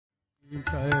नमस्कार।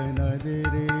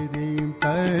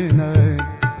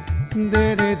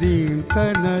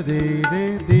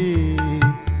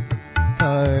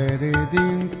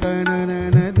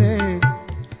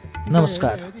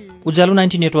 उज्यालो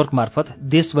 90 नेटवर्क मार्फत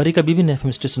देशभरिका विभिन्न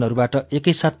एफएम स्टेशनहरूबाट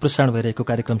एकैसाथ प्रसारण भइरहेको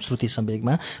कार्यक्रम श्रुति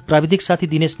सम्वेगमा प्राविधिक साथी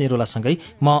दिनेश नेरोलासँगै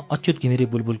म अच्युत घिमिरे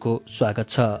बुलबुलको स्वागत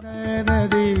छ।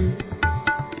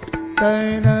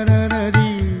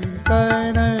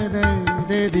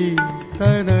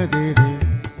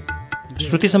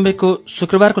 श्रुति सम्वेकको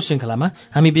शुक्रबारको श्रृङ्खलामा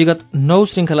हामी विगत 9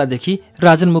 श्रृङ्खलादेखि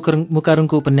राजन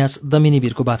मुकारुङको उपन्यास दमिनी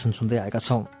वीरको वाचन सुन्दै आएका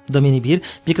छौं। दमिनी वीर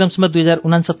विक्रमसम्म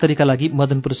 2069 का लागि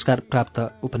मदन पुरस्कार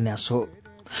प्राप्त उपन्यास हो।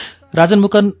 राजन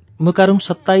मुकारुङ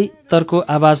सत्ताइतरको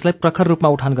आवाजलाई प्रखर रूपमा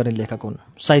उठान गर्ने लेखक हुन्।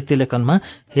 साहित्य लेखनमा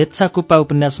हेत्छा कुप्पा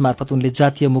उपन्यास मार्फत उनले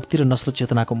जातीय मुक्ति र नस्ल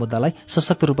चेतनाको मुद्दालाई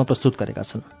सशक्त रूपमा प्रस्तुत गरेका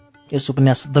छन्। यस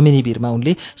उपन्यास दमिनी वीरमा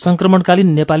उनले संक्रमणकालीन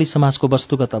नेपाली समाजको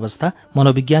वस्तुगत अवस्था,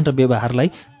 मनोविज्ञान र व्यवहारलाई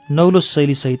नौलो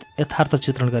शैलीसहित यथार्थ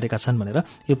चित्रण गरेका छन् भनेर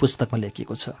यो पुस्तकमा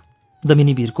लेखिएको छ।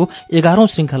 दमिनी वीरको 11औं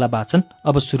श्रृङ्खला वाचन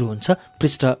अब सुरु हुन्छ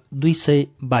पृष्ठ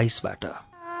 222बाट।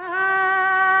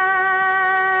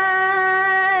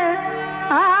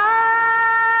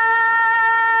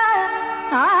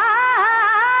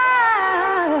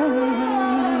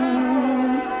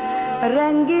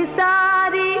 रंगी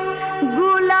सारी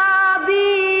गुलाबी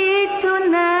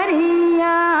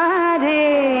चुनरिया रे,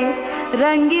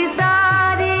 रंगी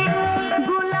सारी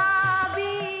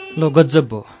गुलाबी। लो गज्जब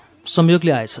भो,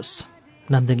 संयोगले आएछस्।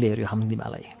 नामदेङले हेऱ्यो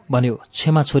हाङदिमालाई, भन्यो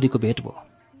छेमा छोरीको भेट भो।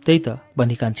 त्यही त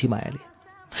भनी कान्छी मायाले।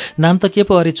 नाम त के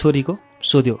पो अरे छोरीको,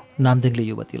 सोध्यो नामदेङले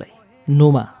युवतीलाई।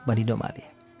 नोमा भनी नोमाले।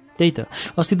 त्यही त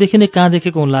अस्तिदेखि नै कहाँ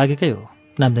देखेको हुन लागेकै हो।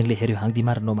 नामदेङले हेऱ्यो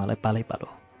हाङदिमा र नोमालाई पालै पालो,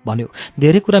 भन्यो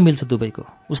धेरै कुरा मिल्छ दुवैको,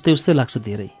 उस्तै उस्तै लाग्छ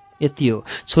धेरै। यति हो,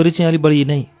 छोरी चाहिँ अलि बढी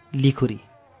नै लिखुरी,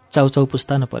 चाउचाउ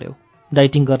पुस्ता न पर्यो,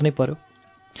 डाइटिङ गर्नै पर्यो।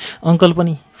 अङ्कल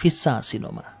पनि फिस्सा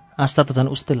हाँसिनोमा, आस्था त झन्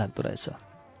उस्तै लाग्दो रहेछ।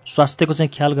 स्वास्थ्यको चाहिँ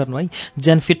ख्याल गर्नु है,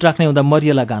 ज्यान फिट राख्ने हुँदा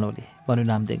मरिएला गानोले, भन्यो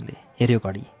नामदेङले। हेऱ्यो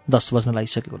घडी 10 बज्न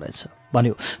लागिसकेको रहेछ।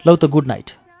 भन्यो लौ त गुड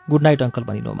नाइट अङ्कल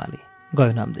भनी नोमाले।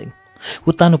 गयो नामदेङ।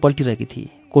 उत्तानो पल्टिरहेकी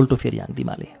थिए, कोल्टो फेरि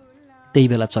हाङदिमाले। त्यही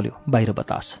बेला चल्यो बाहिर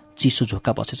बतास, चिसो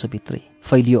झोक्का बसेछ भित्रै,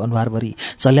 फैलियो अनुहारभरि,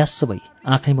 चल्यास्स भई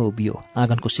आँखैमा उभियो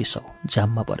आँगनको सिसौ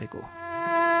झ्याममा परेको।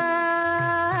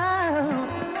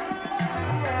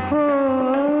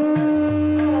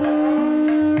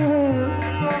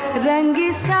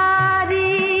 रंगी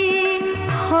सारी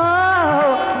हो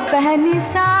पहनी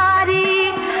सारी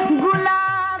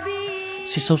गुलाबी।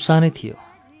 सिसौ सानै थियो,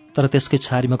 तर त्यसकै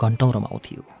छारीमा घन्टौं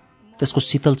रमाउँथ्यो। त्यसको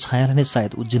शीतल छायाले नै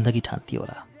सायद ऊ जिन्दगी ठान्थ्यो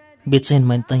होला। बेचैन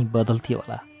मन त्यहीँ बदल्थ्यो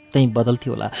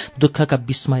होला दुःखका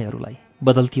विस्मयहरूलाई,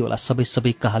 बदल्थ्यो होला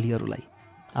सबै कहालीहरूलाई।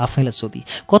 आफैलाई सोधी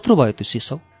कत्रो भयो त्यो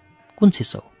सिसौ? कुन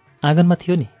सिसौ? आँगनमा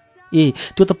थियो नि। ए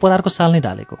त्यो त परारको साल नै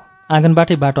ढालेको,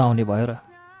 आँगनबाटै बाटो आउने भयो र,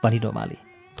 भनी नोमाले।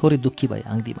 थोरै दुःखी भए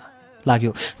हाङदिमा।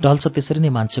 लाग्यो ढल्छ त्यसरी नै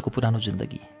मान्छेको पुरानो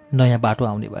जिन्दगी, नयाँ बाटो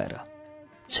आउने भएर।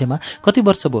 छेमा कति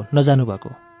वर्ष भयो नजानु भएको?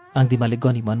 हाङदिमाले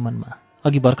गनी मनमनमा।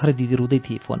 अघि भर्खरै दिदी रुँदै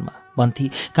थिए फोनमा, भन्थे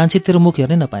कान्छी तेरो मुख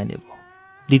हेर्नै नपाइने भयो।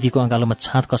 दिदीको अँगालोमा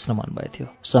छाँद कस्न मन भयो थियो,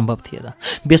 सम्भव थिएन।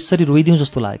 बेसरी रोइदिउँ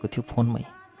जस्तो लागेको थियो फोनमै।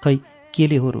 खै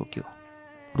केले हो रोक्यो?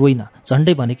 रोइन,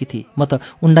 झन्डै भनेकी थिए म त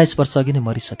 19 वर्ष अघि नै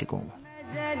मरिसकेको हुँ।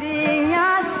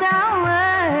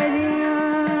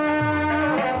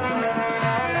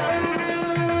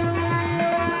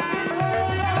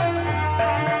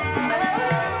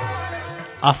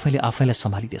 आफैलाई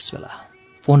सम्हाली त्यसबेला।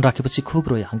 फोन राखेपछि खुब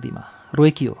रोए हाङदिमा।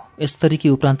 रोएकी हो, यस्तरी कि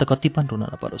उपरान्त कति पनि रुन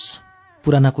नपरोस्।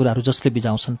 पुराना कुराहरू जसले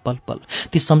बिजाउँछन् पल पल,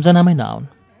 ती सम्झनामै नआउन्,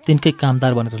 तिनकै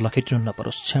कामदार बनेर लखेटिनु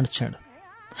नपरोस् क्षण।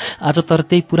 आज तर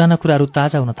त्यही पुराना कुराहरू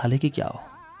ताजा हुन थाले कि क्या हो?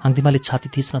 हाङदिमाले छाती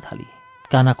थिच्न थाली।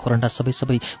 काना खोरन्डा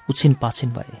सबै उछिन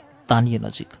पाछिन भए, तानिए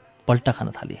नजिक, पल्टा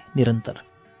खान थाले निरन्तर।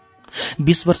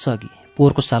 20 वर्ष अघि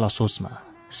पोहोरको साल असोजमा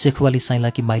सेखुवाली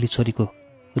साइलाकी माइली छोरीको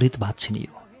रीतभात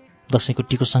छिनियो। दशैंको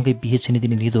टिकोसँगै बिहे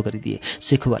छिनिदिने निधो गरिदिए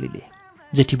सेखुवालीले,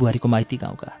 जेठी बुहारीको माइती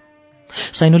गाउँका।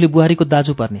 साइनोले बुहारीको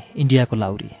दाजु पर्ने इन्डियाको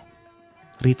लाउरी।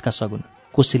 रीतका सगुन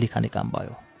कोसेली खाने काम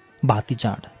भयो। भाती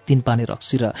जाँड, 3 पाने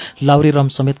रक्सी र लाउरी रम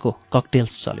समेतको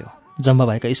ककटेल्स चल्यो। जम्मा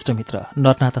भएका इष्टमित्र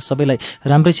नरनाथा सबैलाई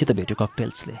राम्रैसित भेट्यो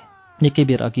ककटेल्सले। निकै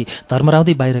बेर अघि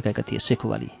धर्मराउँदै बाहिर गएका थिए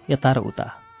सेखुवाली, यता र उता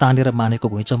तानेर मानेको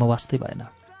भुइँचोमा वास्तै भएन।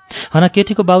 हना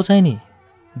केटीको बाउ चाहिँ नि?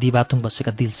 दिबाथुङ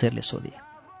बसेका दिलशेरले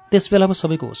सोधे। त्यसबेला पो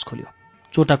सबैको होस खोल्यो।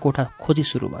 चोटा कोठा खोजी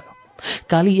सुरु भयो।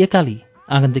 काली एकाली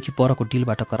आँगनदेखि परको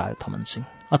डिलबाट करायो थमनसिंह।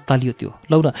 अत्तालियो त्यो।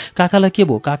 लौ न काकालाई के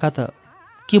भो? काका त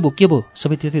के भो?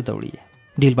 सबै त्यतै दौडिए।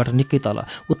 डिलबाट निकै तल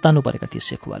उत्तानो परेका थिए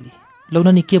सेखुवाली। लौ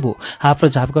न नि के भो? हाफ र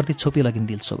झाप गर्दै छोपी लगिन्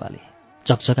दिलशोभाले।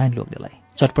 झकझकाइन् लोग्नेलाई,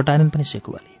 चटपटाएनन् पनि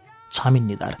सेखुवाली। छामिन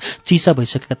निधार चिसा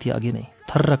भइसकेका थिए अघि नै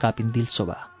थर्र कापिन दिल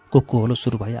शोभा कोहोलो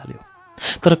सुरु भइहाल्यो।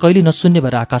 तर कहिले नशून्य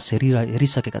भएर आकाश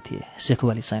हेरिसकेका थिए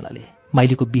शेखुवाली साइलाले।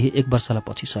 माइलीको बिहे 1 वर्षलाई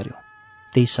पछि सर्यो।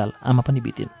 23 साल आमा पनि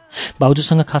बितिन्।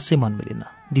 बाउजूसँग खासै मन मिलेन।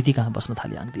 दिदी कहाँ बस्न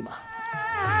थाले आङ्दीमा।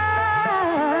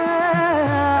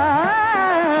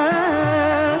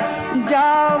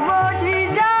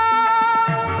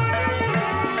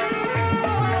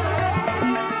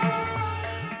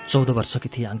 चौध वर्षकी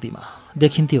थिए आङ्दीमा।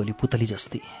 देखिन्थे होली पुतली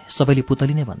जस्ती। सबैले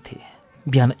पुतली नै भन्थे।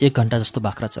 बिहान 1 घण्टा जस्तो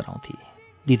बाख्रा चराउँथे।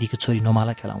 दिदीको छोरी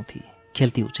नोमालाई खेलाउँथे।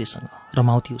 खेल्थे उचेसँग,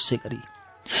 रमाउँथे उसै गरी।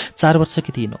 4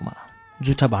 वर्षकी थिए नोमा।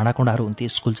 जुठा भाँडाकुँडाहरू हुन्थे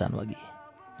स्कुल जानु अघि।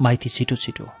 माइती छिटो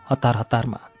छिटो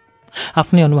हतारमा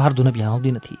आफ्नै अनुहार धुन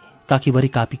भ्याउँदिनथी। काकीभरि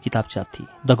कापी किताब च्यात्थी।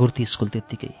 दगुर्थे स्कुल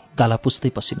त्यत्तिकै गाला पुस्दै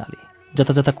पसिनाले।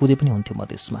 जता जता कुदे पनि हुन्थ्यो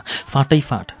मधेसमा। फाँटै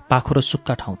फाँट पाखो र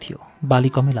सुक्खा ठाउँ थियो। बाली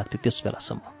कमै लाग्थ्यो त्यस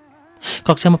बेलासम्म।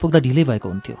 कक्षामा पुग्दा ढिलै भएको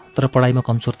हुन्थ्यो। तर पढाइमा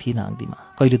कमजोर थिएन आङ्दीमा।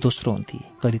 कहिले दोस्रो हुन्थे,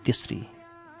 कहिले तेस्री।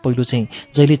 पहिलो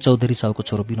चाहिँ जहिले चौधरी साउको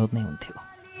छोरो विनोद नै हुन्थ्यो।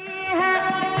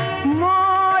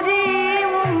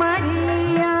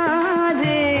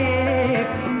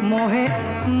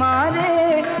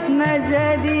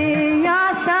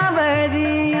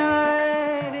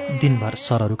 दिनभर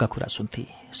सरहरूका कुरा सुन्थे।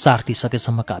 सार्थी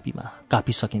सकेसम्म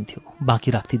कापी सकिन्थ्यो।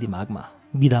 बाँकी राख्थे दिमागमा।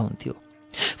 बिदा हुन्थ्यो।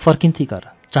 फर्किन्थे घर।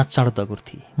 चाँडो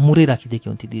दगुर्थे। मुरै राखिदिएकी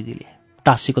हुन्थे दिदीले।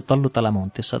 टाँसीको तल्लो तलामा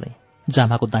हुन्थ्यो सधैँ।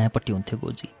 जामाको दायाँपट्टि हुन्थ्यो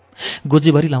गोजी।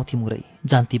 गोजीभरि लाउँथे मुरै।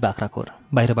 जान्थी बाख्राखोर।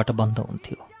 बाहिरबाट बन्द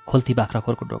हुन्थ्यो। खोल्थी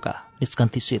बाख्राखोरको ढोका।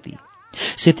 निस्कन्थी सेती।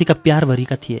 सेतीका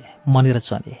प्यारभरिका थिए मनेर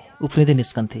चने। उफ्रिँदै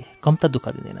निस्कन्थे। कम त दुःख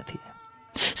दिँदैनथे।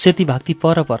 सेती भाग्थी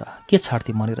पर के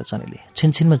छाड्थे मनेर चनेले।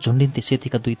 छिनछिनमा झुन्डिन्थे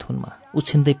सेतीका 2 थुनमा।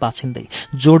 उछिन्दै पाछिन्दै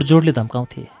जोडले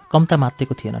धम्काउँथे। कम्ता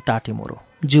मात्तेको थिएन टाटे मोरो।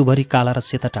 जिउभरि काला र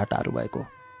सेता टाटाहरू भएको।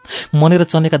 मनेर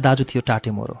चनेका दाजु थियो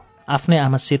टाटे मोरो। आफ्नै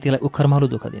आमा सेतीलाई उखरमालो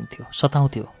दुःख दिन्थ्यो।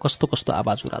 सताउँथ्यो। कस्तो कस्तो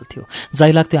आवाज उराल्थ्यो।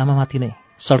 जाइ लाग्थ्यो आमामाथि नै।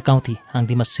 सड्काउँथी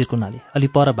आङ्दीमा सिर्कुनाले। अलि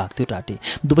पर भाग्थ्यो टाटे।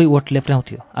 दुवै ओठ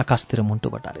लेप्राउँथ्यो आकाशतिर मुन्टो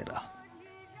बटारेर।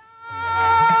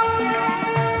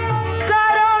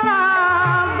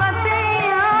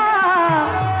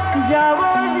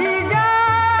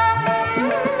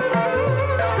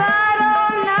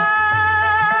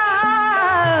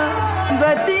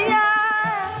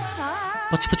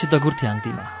 पछि दगुर्थे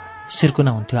आङ्दीमा।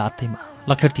 सिर्कुना हुन्थ्यो हातैमा।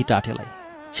 लखेड्थी टाटेलाई।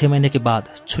 6 महिनाकै बाद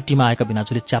छुट्टीमा आएका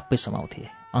बिनाजुले च्याप्पै समाउँथे।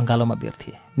 अङ्गालोमा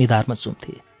बेर्थे। निधारमा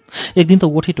चुम्थे। एक दिन त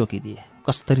ओठै टोकिदिए।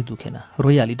 कस्तरी दुखेन।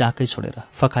 रोइहाली डाकै छोडेर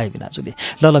फकाए बिनाजुले।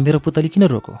 ल मेरो पुतली किन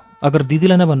रोको? अगर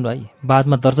दिदीलाई नभन्नु है,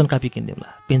 बादमा दर्जन कापी किनिदेऊला,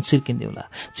 पेन्सिल किनिदेऊला,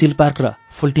 चिलपार्क र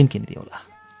फुल्टिन किनिदेऊला।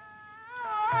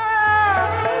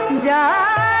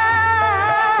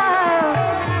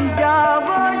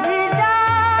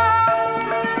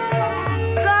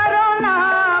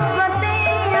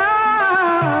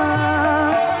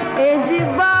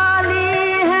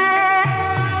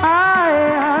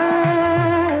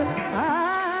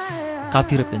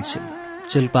 कापी र पेन्सिल,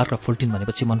 चिलपार्क र फुल्टिन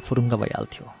भनेपछि मन फुरुङ्ग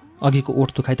भइहाल्थ्यो। अघिको ओठ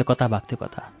दुखाइ त कता भाग्थ्यो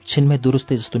कता। छिनमै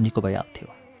दुरुस्तै जस्तो निको भइहाल्थ्यो।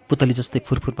 पुतली जस्तै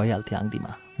फुरफुर भइहाल्थे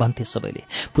आङ्दीमा। भन्थे सबैले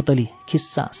पुतली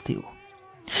खिस्सा हाँस्थ्यो।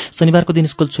 शनिबारको दिन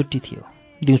स्कुल छुट्टी थियो।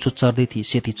 दिउँसो चढ्दै थिए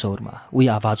सेती चौरमा। उही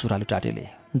आवाज उराल्यो टाटेले।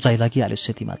 जाइ लागिहाल्यो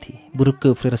सेतीमाथि। बुरुक्कै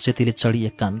उफ्रेर सेतीले चढी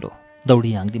एक कान्लो।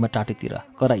 दौडी आङ्दीमा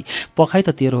टाटेतिर। कराई पखाइ त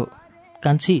तेरो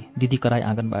कान्छी। दिदी कराई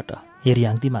आँगनबाट। हेरी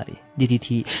आङ्दीमाले। दिदी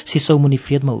थिए सिसौमुनि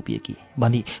फेदमा उभिएकी।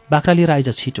 भनी बाख्रा लिएर आइज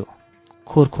छिटो।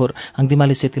 खोर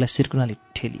आङ्दीमाले सेतीलाई सिर्कुनाले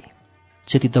ठेली।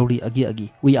 सेती दौडी अघि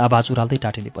उही आवाज उराल्दै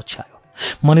टाटेले पछ्यायो।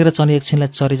 मनेर चने एकछिनलाई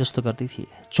चरे जस्तो गर्दै थिए।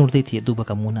 चुड्दै थिए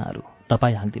दुबका मुनाहरू।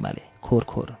 तपाई आङ्दीमाले।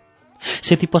 खोर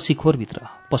सेती पछि खोरभित्र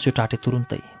पस्यो टाटे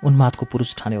तुरुन्तै। उन्मादको पुरुष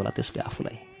ठाने होला त्यसले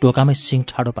आफूलाई। ढोकामै सिङ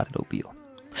ठाडो पारेर उभियो।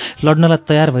 लड्नलाई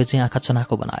तयार भए चाहिँ आँखा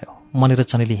चनाको बनायो। मनेर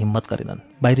चनेले हिम्मत गरेनन्।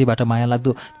 बाहिरबाट माया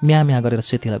लाग्दो म्या गरेर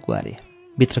सेतीलाई गुहारे।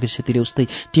 भित्रकी सेतीले उस्तै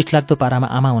टिठलाग्दो पारामा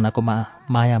आमा हुनाको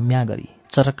माया म्या गरी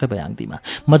चरक्कै भए आङ्दीमा।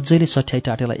 मज्जैले सठ्याई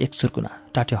टाटेलाई एक चुर्कुना।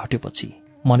 टाटे हट्योपछि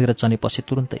मनेर चने पछि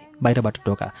तुरुन्तै बाहिरबाट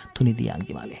ढोका थुनिदिए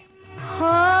आङ्दीमाले।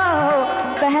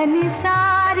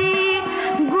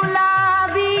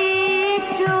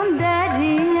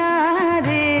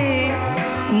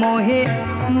 मोहे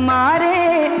मारे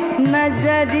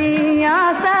नजरिया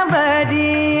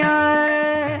सबरिया।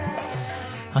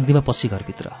 आङ्दीमा पछि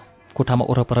घरभित्र कोठामा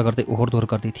ओरपर गर्दै ओहोरदोहोर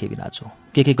गर्दै थिए बिनाजु।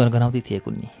 के गनगनाउँदै थिए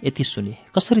कुन्नी। यति सुने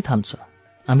कसरी थाम्छ?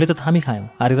 हामीले त थामी खायौँ,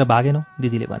 हारेर भागेनौँ,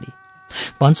 दिदीले भनी।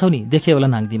 भन्छौ नि देखे होला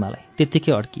नाङ्दीमालाई।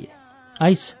 त्यत्तिकै अड्किए।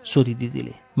 आइस सोधी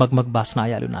दिदीले। मगमग बास्न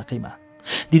आइहाल्यो नाकैमा।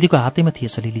 दिदीको हातैमा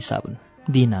थिएछ लिली साबुन।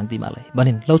 दिइन् नाङ्दीमालाई।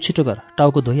 भनिन् लौ छिटो गर,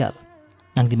 टाउको धोइहाल।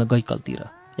 नाङ्दीमा गई कलतिर।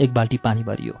 एक बाल्टी पानी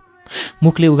भरियो।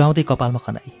 मुखले उगाउँदै कपालमा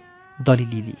खनाई। दली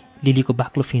लिलीको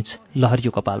बाक्लो फिँच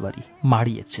लहरियो कपालभरि।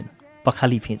 माडी एकछिन।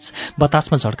 पखाली फिँच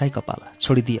बतासमा झड्काई कपाल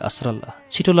छोडिदिए असरल्ल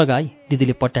छिटो लगाई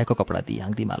दिदीले पट्याएको कपडा दिए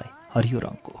आङदिमालाई हरियो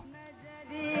रङको।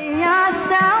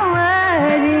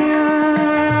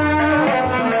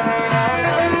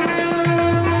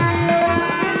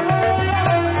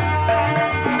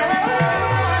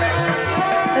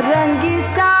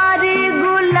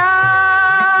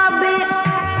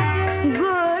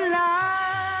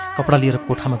 कपडा लिएर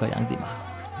कोठामा गए आङदिमा।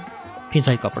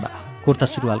 फिँचाइ कपडा कुर्ता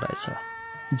सुरुवाल रहेछ।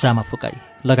 जामा फुकाई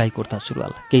लगाई कुर्ता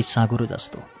सुरुवाल केही साँगुरो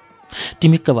जस्तो।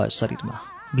 टिमिक्क भयो शरीरमा।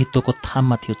 भित्तोको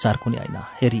थाममा थियो चारकुने ऐना।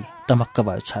 हेरी टमक्क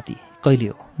भयो छाती। कहिले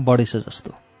हो बढेछ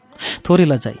जस्तो। थोरै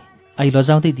लजाई आई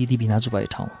लजाउँदै दिदी भिनाजु भए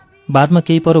ठाउँ। बादमा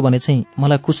केही परो भने चाहिँ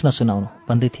मलाई कुछ नसुनाउनु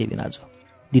भन्दै थिए भिनाजु।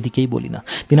 दिदी केही बोलिन।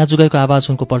 भिनाजु गएको आवाज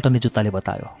उनको पल्टने जुत्ताले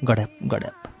बतायो। गड्याप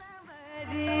गड्याप।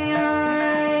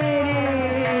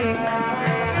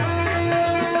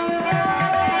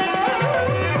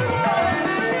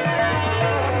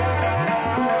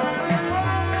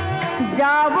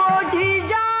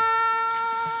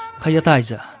 खै यता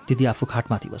आइज। दिदी आफू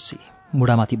खाटमाथि बसी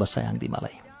मुढामाथि बसाए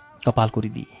आङदिमालाई। कपाल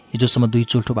कोरिदी हिजोसम्म 2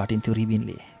 चुल्ठो बाटिन्थ्यो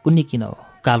रिबिनले। कुन्नी किन हो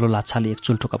कालो लाछाले 1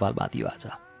 चुल्ठो कपाल बाँधियो आज।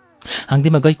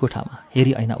 आङदिमा गई कोठामा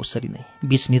हेरी ऐना उसरी नै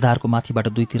बीच निधारको माथिबाट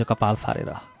 2तिर कपाल फारेर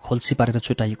खोल्सी पारेर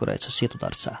छुटाइएको रहेछ सेतो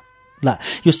दर्शा। ला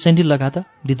यो सेन्डिल लगा त।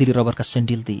 दिदीले रबरका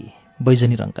सेन्डिल दिए।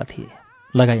 बैजनी रङका थिए।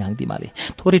 लगाई आङदिमाले।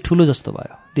 थोरै ठुलो जस्तो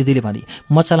भयो। दिदीले भनी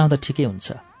म चलाउँदा ठिकै हुन्छ।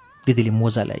 दिदीले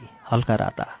मोजा ल्याई हल्का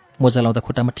राता। मोजा लाउँदा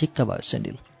खुट्टामा ठिक्क भयो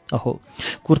सेन्डिल। अहो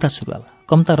कुर्ता सुरुवाल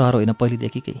कम त रहर होइन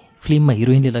पहिलेदेखिकै फिल्ममा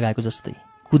हिरोइनले लगाएको जस्तै।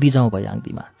 कुदिजाउँ भयो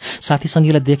आङदिमा।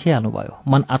 साथीसँगीलाई देखिहाल्नु भयो।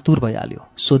 मन आतुर भइहाल्यो।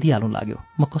 सोधिहाल्नु लाग्यो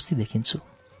म कस्ती देखिन्छु।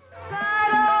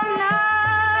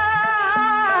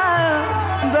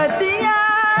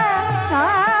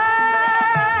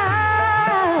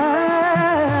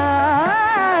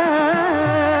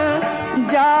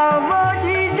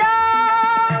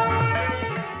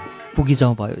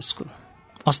 पुगिजाउँ भयो स्कुल।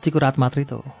 अस्तिको रात मात्रै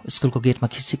त हो। स्कुलको गेटमा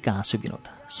खिसिक्क हाँस्यो विनोद।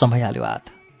 समय हाल्यो हात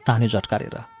तान्यो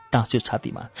झट्कारेर टाँस्यो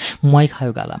छातीमा मुहाई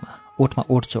खायो गालामा ओठमा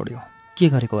ओठ जोड्यो। के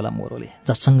गरेको होला मोरोले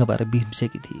जससँग भएर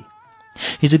बिम्सेकी थिए।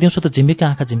 हिजो दिउँसो त झिम्मिक्क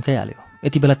आँखा झिम्काइहाल्यो।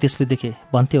 यति बेला त्यसले देखे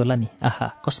भन्थे होला नि आहा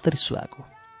कस्तरी सुहाएको।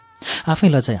 आफै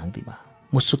लजाइ आङदिमा।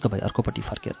 मुसुक्क भई अर्कोपट्टि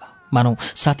फर्केर मानौ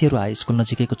साथीहरू आए स्कुल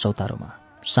नजिकैको चौतारोमा।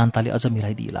 शान्ताले अझ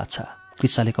मिलाइदिए लाछा।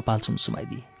 कृषाले कपाल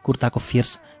सुमसुमाइदिए। कुर्ताको फेर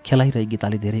खेलाइरहे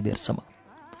गीताले धेरै बेरसम्म।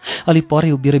 अलि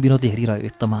परै उभिएर विनोदले हेरिरह्यो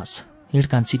एक तमास। हिँड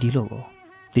कान्छी ढिलो हो।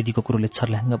 दिदीको कुरोले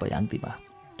छर्ल्याङ्ग भए आङदिमा।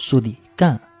 सोधी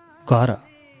कहाँ घर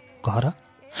घर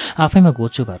आफैमा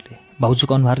घोच्यो घरले।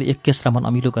 भाउजूको अनुहारले एक केस्रा मन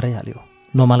अमिलो गराइहाल्यो।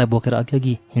 नोमालाई बोकेर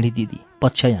अघि हिँडी दिदी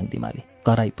पछ्याइ आङदिमाले।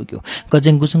 घर आइपुग्यो।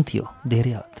 गजेङ गुजुङ थियो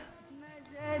धेरै हद।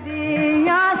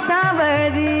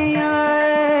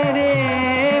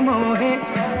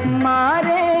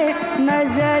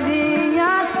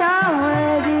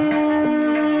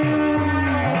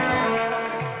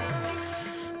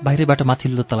 बाहिरबाट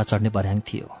माथिल्लो तला चढ्ने बर्याङ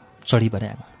थियो। चढी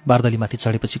बर्याङ बारदलीमाथि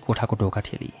चढेपछि कोठाको ढोका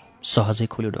ठेली। सहजै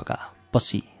खोल्यो ढोका।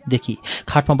 पछि देखि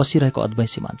खाटमा बसिरहेको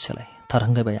अद्वैंसी मान्छेलाई।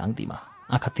 थरङ्गै भए आङदिमा।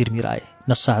 आँखा तिर्मिराए।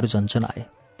 नस्साहरू झन्झन आए।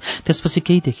 त्यसपछि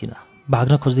केही देखिन।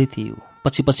 भाग्न खोज्दै थिए।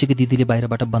 पछि पछिकी दिदीले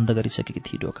बाहिरबाट बन्द गरिसकेकी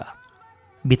थिए ढोका।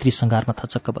 भित्री सङ्घारमा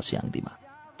थचक्क बसी आङदिमा।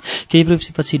 केही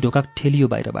बेरपछि ढोका ठेलियो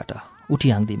बाहिरबाट। उठी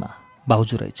आङदिमा।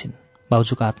 भाउजू रहेछिन्।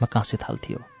 भाउजूको हातमा काँसे थाल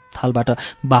थियो। थालबाट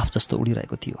बाफ जस्तो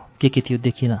उडिरहेको थियो। के थियो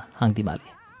देखिन आङदिमाले।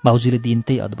 भाउजूले दिइन्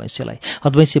त्यही अद्वैंसीलाई।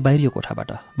 अद्वैंसी बाहिरियो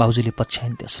कोठाबाट। भाउजूले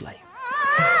पछ्याइन् त्यसलाई।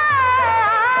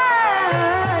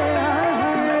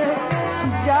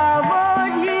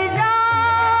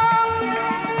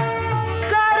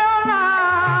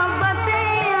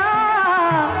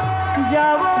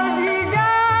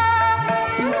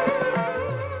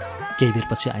 केही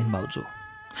बेरपछि आइन् भाउजू।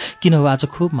 किन हो आज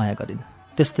खुब माया गरिन्।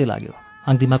 त्यस्तै लाग्यो।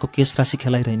 आङदिमाको केश राशि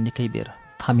खेलाइरहन् निकै बेर।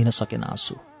 थामिन सकेन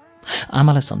आँसु।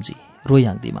 आमालाई सम्झी रोइ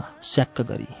आङदिमा स्याक्क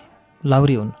गरी।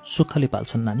 लाउरी हुन् सुखले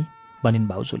पाल्छन् नानी भनिन्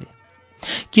भाउजूले।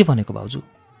 के भनेको भाउजू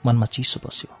मनमा चिसो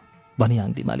बस्यो। भनी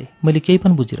आङदिमाले मैले केही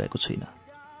पनि बुझिरहेको छुइनँ।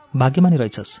 भाग्यमानी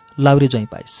रहेछस् लाउरी ज्वाइँ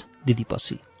पाइस्। दिदी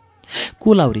पसी।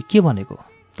 को लाउरी के भनेको।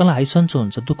 तँलाई हाइसन्चो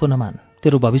हुन्छ दुःख नमान।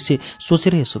 तेरो भविष्य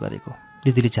सोचेर यसो गरेको।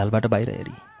 दिदीले झ्यालबाट बाहिर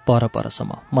हेरी।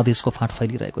 परसम्म मधेसको फाँट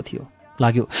फैलिरहेको थियो।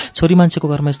 लाग्यो छोरी मान्छेको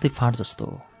घरमा यस्तै फाँट जस्तो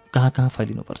हो। कहाँ कहाँ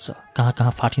फैलिनुपर्छ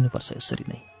कहाँ फाटिनुपर्छ यसरी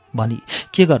नै। भनी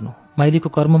के गर्नु माइलीको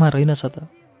कर्ममा रहेनछ त।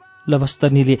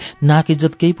 लवस्तरनीले नाक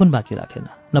इज्जत केही पनि बाँकी राखेन।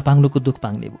 नपाङ्नुको दुःख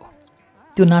पाङ्ने भयो।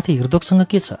 त्यो नाथे हृदोकसँग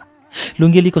के छ।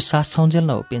 लुङ्गेलीको सास छौन्जेल न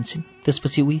हो पेन्सिन।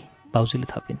 त्यसपछि उही भाउजूले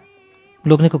थपिन्।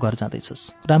 लोग्नेको घर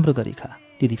जाँदैछस् राम्रो गरी खा।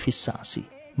 दिदी फिस्सा हाँसी।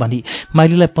 भनी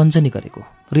माइलीलाई पञ्जनी गरेको।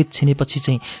 रित छिनेपछि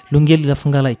चाहिँ लुङ्गेली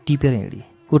लफङ्गालाई टिपेर हिँडी।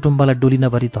 कुटुम्बलाई डोली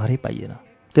नभरी धरै पाइएन।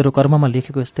 तेरो कर्ममा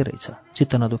लेखेको यस्तै रहेछ,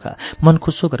 चित्त नदुखा, मन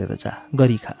खुसो गरेर जा,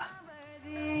 गरी खा।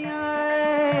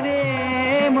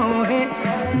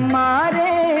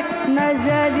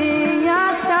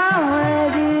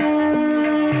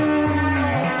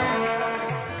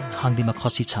 हाङ्दीमा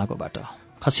खसी छाँगोबाट,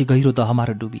 खसी गहिरो दहमा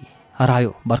र डुबी,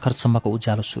 हरायो भर्खरसम्मको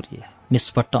उज्यालो सूर्य,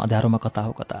 निष्पट्ट अँध्यारोमा कता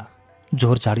हो कता।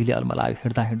 झोर झाडीले अल्मलायो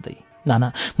हिँड्दा हिँड्दै।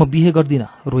 नाना, म बिहे गर्दिनँ,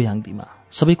 रोइ हाङ्दीमा।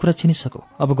 सबै कुरा चिनिसक्यो,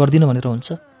 अब गर्दिनँ भनेर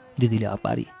हुन्छ? दिदीले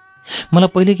अपारी। मलाई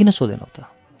पहिले किन सोधेनौ त?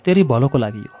 तेरै भलोको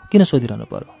लागि यो, किन सोधिरहनु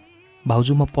पर्यो?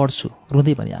 भाउजू, म पढ्छु,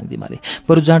 रुँदै भने हाङ्दीमाले।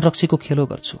 बरु जाँड रक्सीको खेलो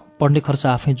गर्छु, पढ्ने खर्च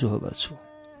आफै जोहो गर्छु।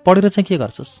 पढेर चाहिँ के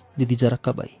गर्छस्? दिदी जरक्क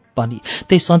भई भनी,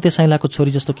 त्यही सन्ते साइलाको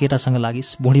छोरी जस्तो केटासँग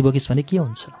लागिस्, भुँडी बोकिस् भने के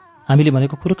हुन्छ? हामीले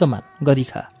भनेको कुरुक्क मान, गरी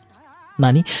खा।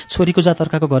 नानी, छोरीको जात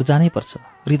अर्काको घर जानै पर्छ,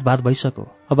 रितभात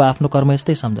भइसक्यो, अब आफ्नो कर्म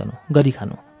यस्तै सम्झनु, गरी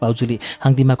खानु। भाउजूले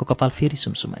हाङ्दीमाको कपाल फेरि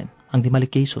सुमसुमाइन्। हाङ्दीमाले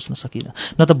केही सोच्न सकिन,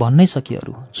 न त भन्नै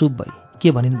सकिहरू, चुप भई।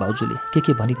 के भनिन् भाउजूले,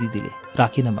 के भनी दिदीले,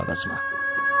 राखिन मगजमा।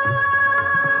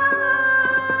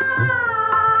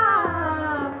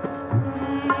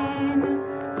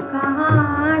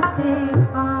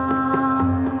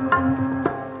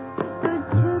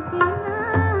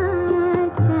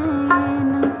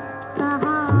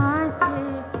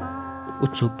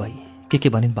 चुप भई के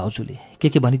भनिन् भाउजूले,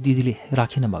 के भनी दिदीले,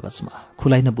 राखिन मगजमा।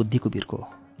 खुलाइन बुद्धिको बिर्को,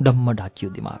 डम्म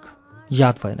ढाकियो दिमाग।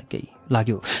 याद भएन केही,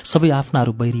 लाग्यो सबै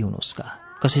आफ्नाहरू बैरी हुनु उसका,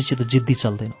 कसैसित जिद्दी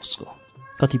चल्दैन उसको।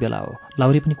 कति बेला हो,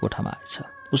 लाउरे पनि कोठामा आएछ।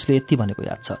 उसले यति भनेको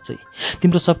याद छ अझै,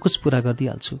 तिम्रो सब कुछ पूरा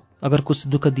गरिदिइहाल्छु, अगर कुछ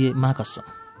दुःख दिए मा कसम।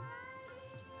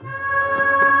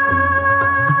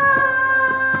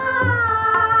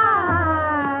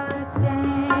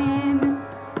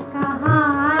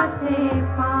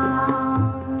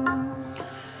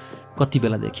 कति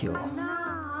बेला देखियो,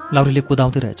 लाउरीले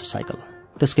कुदाउँदै रहेछ साइकल,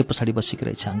 त्यसकै पछाडि बसेकी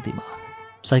रहेछ हाङ्दीमा।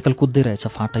 साइकल कुद्दै रहेछ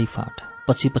फाँटै फाँट,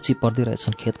 पछि पर्दै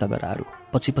रहेछन् खेतका गराहरू,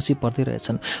 पछि पर्दै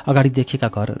रहेछन् अगाडि देखेका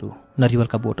घरहरू,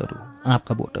 नरिवलका बोटहरू,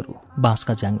 आँपका बोटहरू,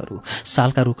 बाँसका ज्याङहरू,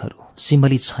 सालका रुखहरू,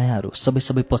 सिमली छायाहरू,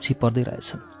 सबै पछि पर्दै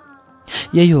रहेछन्।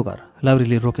 यही हो घर।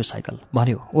 लाउरीले रोक्यो साइकल,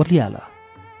 भन्यो, ओर्लिहाल।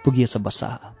 पुगिएछ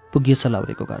बसाहा, पुगिएछ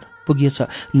लाउरेको घर, पुगिएछ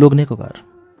लोग्नेको घर।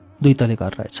 दुई तले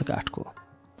घर रहेछ काठको,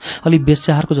 अलि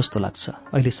बेस्याहारको जस्तो लाग्छ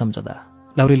अहिले सम्झदा।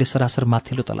 लाउरीले सरासर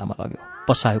माथिल्लो तलामा लग्यो,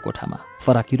 पसायो कोठामा।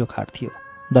 फराकिलो खाट थियो,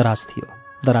 दराज थियो,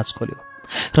 दराज खोल्यो।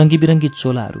 रङ्गी-बिरङ्गी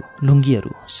चोलाहरू,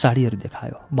 लुङ्गीहरू, साडीहरू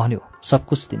देखायो, भन्यो, सब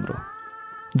कुछ तिम्रो।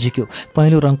 झिक्यो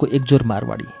पहेँलो रङको एकजोर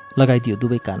मारवाडी, लगाइदियो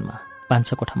दुवै कानमा।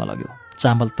 भान्सा कोठामा लग्यो,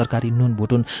 चामल, तरकारी, नुन,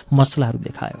 भुटुन, मसलाहरू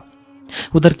देखायो।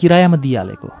 उधर किरायामा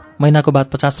दिइहालेको, महिनाको बाद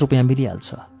 50 रुपियाँ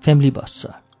मिलिहाल्छ, फ्यामिली बस्छ।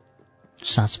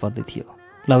 साँझ पर्दै थियो,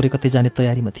 लाउरे कतै जाने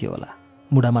तयारीमा थियो होला।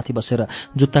 मुढामाथि बसेर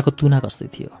जुत्ताको तुना कस्दै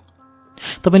थियो।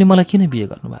 तपाईँले मलाई किन बिहे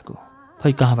गर्नुभएको?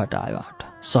 खै कहाँबाट आयो आँट?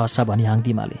 सहसा भनी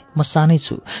हाङ्दीमाले, म सानै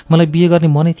छु, मलाई बिहे गर्ने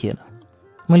मनै थिएन।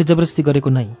 मैले जबरजस्ती गरेको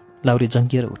नै। लाउरे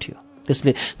जङ्गिएर उठ्यो,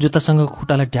 त्यसले जुत्तासँग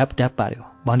खुट्टालाई ढ्याप ढ्याप पार्यो,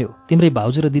 भन्यो, तिम्रै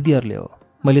भाउजू र दिदीहरूले हो।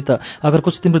 मैले त अगर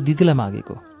कुछ तिम्रो दिदीलाई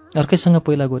मागेको, अर्कैसँग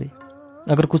पहिला गोरे।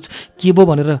 अगर कुछ के बो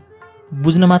भनेर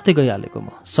बुझ्न मात्रै गइहालेको म,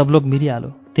 सब लोग मिलिहाल्यो,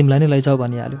 तिमीलाई नै लैजाऊ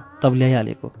भनिहाल्यो, तब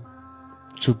ल्याइहालेको।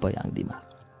 चुप भई हाङ्दीमा।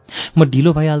 म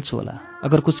ढिलो भइहाल्छु होला,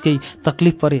 अगर कुछ केही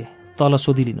तक्लिफ परे तल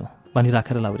सोधिलिनु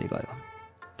भनिराखेर लाउरे गयो।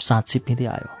 साँझ छिप्पिँदै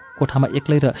आयो, कोठामा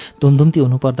एक्लै र धुमधुम्ती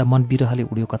हुनुपर्दा मन बिरहले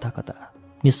उड्यो कता कता।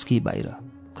 निस्की बाहिर,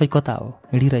 खै कता हो,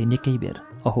 हिँडिरही निकै बेर।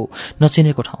 अहो,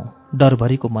 नचिनेको ठाउँ,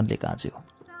 डरभरिको मनले गाँज्यो।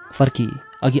 फर्की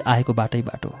अघि आएको बाटै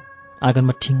बाटो,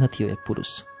 आँगनमा ठिङ्ग थियो एक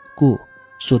पुरुष। को?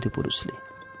 सोध्यो पुरुषले।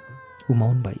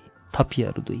 उमौन भई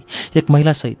थपिएहरू दुई, एक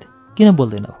महिलासहित। किन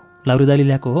बोल्दैनौ? लाउरे दाइले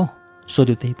ल्याएको हो?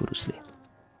 सोध्यो त्यही पुरुषले।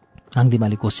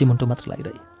 हाङ्दीमाले घोसी मुन्टो मात्र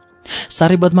लगाइरहे।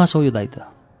 साह्रै बदमास हो यो दाइ त,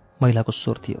 महिलाको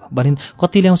स्वर थियो। भनिन्,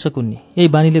 कति ल्याउँछ कुन्नी, यही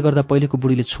बानीले गर्दा पहिलेको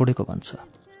बुढीले छोडेको भन्छ।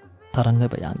 थरङ्गै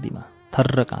भई हाङ्दीमा,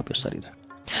 थर्र काँप्यो शरीर।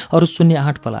 अरू सुन्ने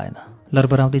आँट पलाएन।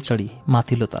 लरबराउँदै चढी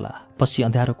माथिल्लो तला, पछि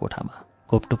अँध्यारो कोठामा,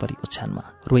 घोप्टो परी ओछ्यानमा,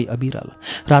 रोइ अबिरल।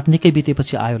 रात निकै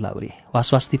बितेपछि आयो लाउरे,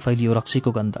 वासवास्ती फैलियो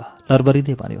रक्सीको गन्ध।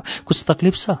 लरबरिँदै भन्यो, कुछ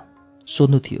तक्लिफ छ?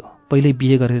 सोध्नु थियो, पहिल्यै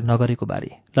बिहे गरेर नगरेको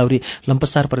बारे। लाउरे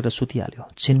लम्पसार परेर सुतिहाल्यो,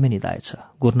 छिनमै निदाएछ,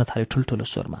 गोर्न थाल्यो ठुल्ठुलो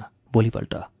स्वरमा।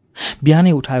 भोलिपल्ट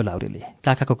बिहानै उठायो लाउरेले,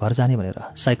 काकाको घर जाने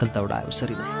भनेर साइकल दौडायो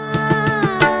सरिँदै।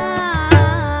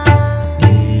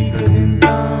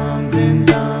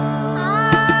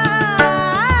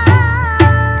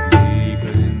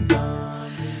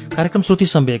 कार्यक्रम श्रुति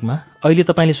सम्वेकमा अहिले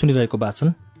तपाईँले सुनिरहेको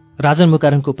वाचन राजन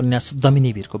मुकारणको उपन्यास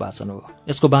दमिनी वीरको वाचन हो।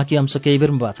 यसको बाँकी अंश केही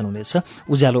बेरमा वाचन हुनेछ।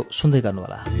 उज्यालो सुन्दै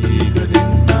गर्नुहोला।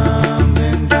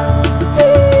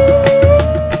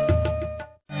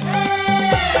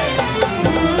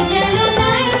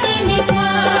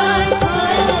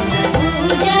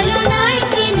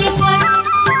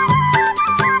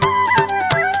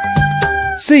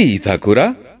 सीधा कुरा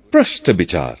प्रश्न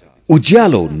विचार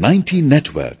उज्यालो 90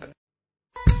 नेटवर्क।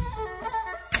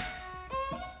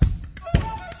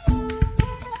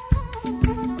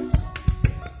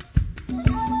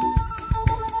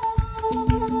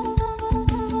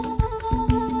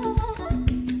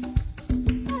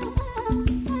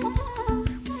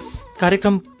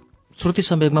 कार्यक्रम श्रुति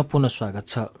सम्वेगमा पुनः स्वागत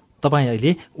छ। तपाईँ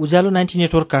अहिले उज्यालो 90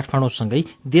 नेटवर्क काठमाडौँसँगै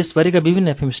देशभरिका विभिन्न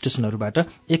एफएम स्टेशनहरूबाट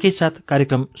एकैसाथ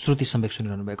कार्यक्रम श्रुति सम्वेग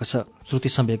सुनिरहनु भएको छ। श्रुति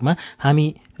सम्वेगमा हामी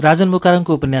राजन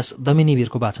मुकारङको उपन्यास दमिनी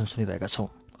वीरको वाचन सुनिरहेका छौं।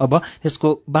 अब यसको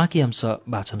बाँकी अंश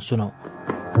वाचन सुनौं।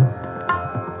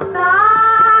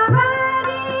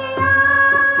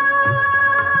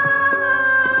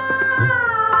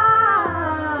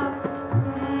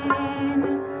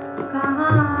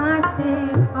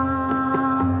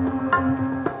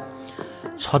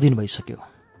 छ दिन भइसक्यो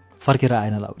फर्केर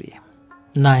आएन लाउरी।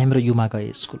 नाहेम र युमा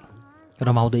गए स्कुल।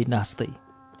 रमाउँदै नाच्दै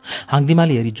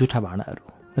हाङदिमाले हेरी जुठा भाँडाहरू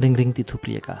रिङरिङती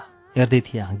थुप्रिएका हेर्दै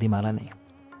थिए हाङदिमाला नै।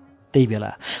 त्यही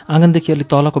बेला आँगनदेखि अलि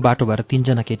तलको बाटो भएर 3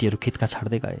 जना केटीहरू खितका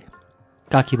छाड्दै गए।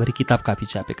 काखीभरि किताब कापी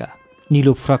च्यापेका,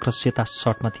 निलो फ्रक र सेता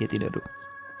सर्टमा थिए तिनीहरू।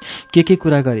 के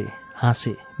कुरा गरे,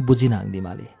 हाँसे, बुझिन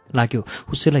हाङदिमाले। लाग्यो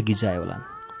उसैलाई गिजायो होलान्।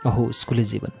 अहो स्कुले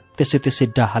जीवन त्यसै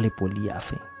डाहाले पोलिए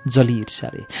आफै, जली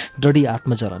ईर्ष्याले, डढी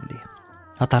आत्मजलनले।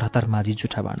 हतार हतार माझी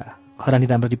जुठा भाँडा खरानी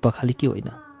राम्ररी पखाली कि होइन,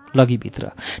 लगी भित्र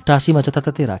टाँसीमा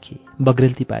जताततै राखी,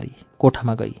 बग्रेल्ती पारी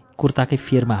कोठामा गई कुर्ताकै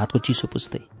फेरमा हातको चिसो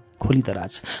पुस्दै खोली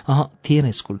दराज।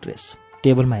 थिएन स्कुल ड्रेस।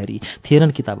 टेबलमा हेरी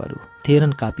थिएनन् किताबहरू,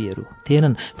 थिएनन् कापीहरू,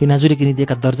 थिएनन् पिनाजुले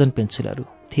किनिदिएका दर्जन पेन्सिलहरू,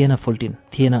 थिएन फुल्टिन,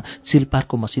 थिएन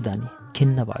चिलपारको मसिदानी।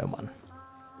 खिन्न भयो मन।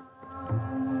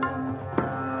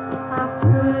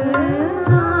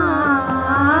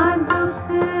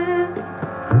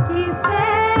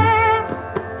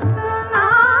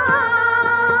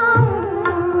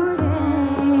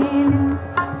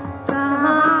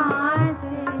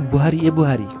 बुहारी ए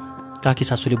बुहारी, काकी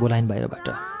सासूले बोलाइन् बाहिरबाट।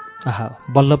 आहा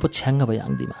बल्ल पो छ्याङ्ग भई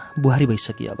आङदिमा। बुहारी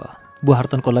भइसकी अब।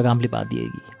 बुहार्तनको लगामले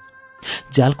बाँधिएगी।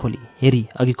 झ्याल खोली हेरी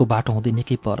अघिको बाटो हुँदै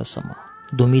निकै परसम्म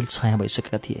धुमिल छाया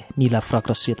भइसकेका थिए नीला फ्रक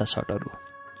र सेता सर्टहरू।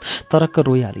 तरक्क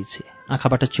रोइहाली छे।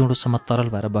 आँखाबाट चिउँडोसम्म तरल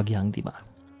भएर बगी आङदिमा।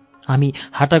 हामी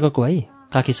हाटा गएको है?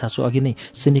 काकी सासू अघि नै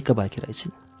सिनिक्क भएकी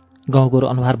रहेछिन्। गाउँगोरो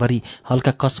अनुहारभरि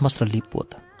हल्का कसमस र लिपपोत,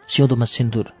 सिउँदोमा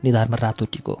सिन्दुर, निधारमा रातो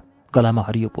टिको, गलामा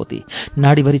हरियो पोते,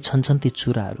 नाडीभरि छन्छन्ती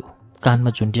चुराहरू, कानमा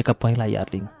झुन्डिएका पैला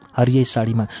यार्लिङ, हरियै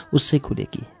साडीमा उस्सै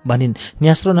खुलेकी। भनिन्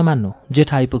न्यास्रो नमान्नु,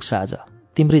 जेठा आइपुग्छ आज,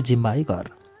 तिम्रै जिम्मा है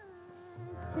घर।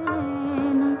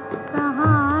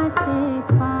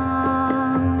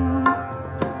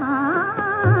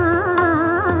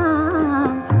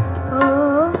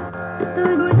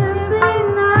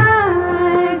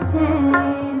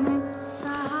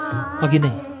 अघि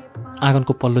नै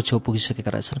आँगनको पल्लो छेउ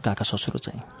पुगिसकेका रहेछन् काका ससुरो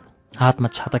चाहिँ। हातमा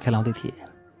छाता खेलाउँदै थिए।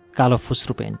 कालो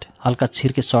फुस्रो पेन्ट, हल्का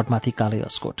छिर्के सर्टमाथि कालै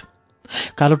अस्कोट,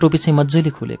 कालो टोपी चाहिँ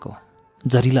मज्जैले खुलेको,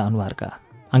 जरिला अनुहारका।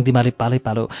 आङदिमाले पालै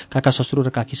पालो काका ससुरो र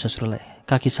काकी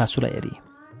सासूलाई हेरी।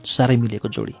 साह्रै मिलेको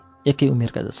जोडी, एकै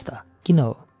उमेरका जस्ता। किन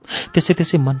हो?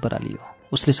 त्यसै मन परालियो।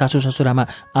 उसले सासू ससुरामा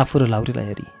आफू र लाउरीलाई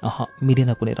हेरी।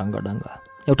 मिलेन कुनै रङ्गढङ्ग।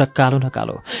 एउटा कालो न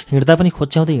कालो, हिँड्दा पनि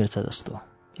खोच्याउँदै हिँड्छ जस्तो।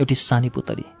 एउटी सानी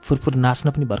पुतली, फुरफुर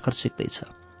नाच्न पनि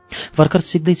भर्खर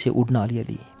सिक्दैछ उड्न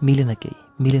अलिअलि। मिलेन केही,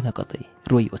 मिलेन कतै।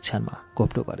 रोई ओछ्यानमा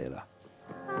घोप्टो गरेर।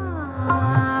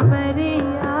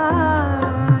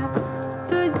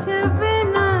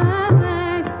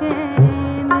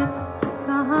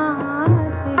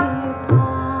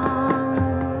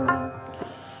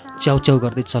 च्याउ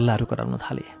गर्दै चल्लाहरू कराउन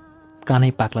थाले।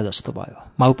 कानै पाक्ला जस्तो भयो।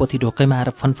 माउपोथी ढोकैमा आएर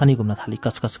फनफनी घुम्न थाली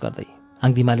कचकच गर्दै।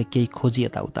 आङदिमाले केही खोजी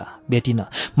यताउता भेटिन।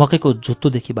 मकैको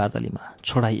झुत्तोदेखि बार्दलीमा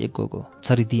छोडाई एक गोगो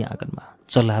छरिदिए आँगनमा।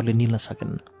 चल्लाहरूले निल्न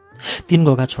सकेनन्। 3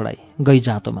 गोगा छोडाई गई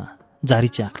जाँतोमा जारी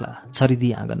च्याख्ला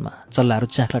छरिदिए आँगनमा। चल्लाहरू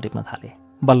च्याख्ला टिप्न थाले।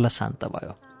 बल्ल शान्त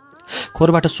भयो।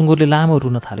 खोरबाट सुँगुरले लामो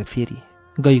रुन थाल्यो। फेरि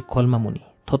गई खोलमा मुनि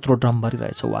थोत्रो ड्रम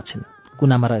भरिरहेछ वाछिन।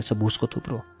 कुनामा रहेछ भुसको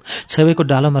थुप्रो। छेउको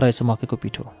डालोमा रहेछ मकैको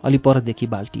पिठो। अलि परदेखि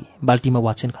बाल्टीमा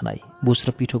वाछिन खनाई भुस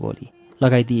र पिठो गोली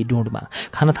लगाइदिए डुँडमा।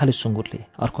 खान थाले सुँगुरले।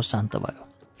 अर्को शान्त भयो।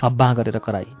 हब्बाँ गरेर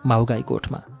कराई माउगाई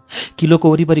गोठमा।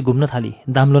 किलोको वरिपरि घुम्न थाली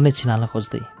दाम्लो नै छिनाल्न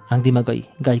खोज्दै। आङदिमा गई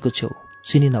गाईको छेउ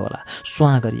चिनिन होला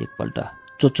स्वाँ गरी एकपल्ट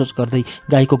चोचोच गर्दै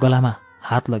गाईको गलामा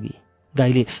हात लगी।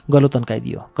 गाईले गलो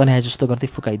तन्काइदियो। कन्याए जस्तो गर्दै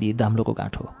फुकाइदिए दाम्लोको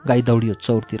गाँठो। गाई दौडियो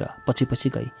चौरतिर। पछि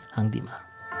गई आङदिमा।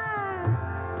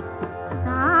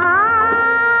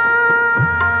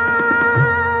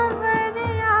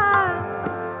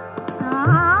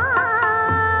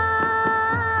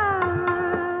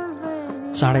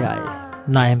 चाँडै आए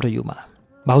नायम र युमा।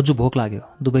 भाउजू भोक लाग्यो,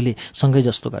 दुवैले सँगै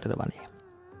जस्तो गरेर भने।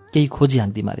 केही खोजी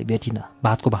हाँग्दिमाले भेटिन।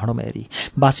 भातको भाँडोमा हेरी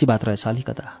बासी भात रहेछ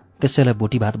अलिकता, त्यसैलाई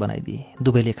बोटी भात बनाइदिए।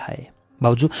 दुवैले खाए।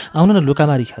 भाउजू आउन न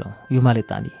लुकामारी खेलौँ, युमाले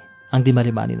तानी।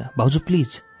 हाँग्दिमाले मानिन। भाउजू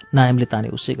प्लिज, नायमले ताने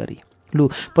उसै गरी। लु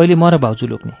पहिले म र भाउजू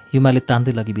लुक्ने, युमाले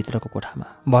तान्दै लगी भित्रको कोठामा।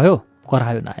 भयो,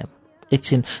 करायो नायम।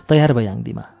 एकछिन तयार भई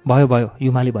हाँग्दिमा। भयो भयो,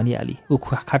 युमाले भनिहाली। ऊ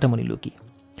खाटमुनि लुकी।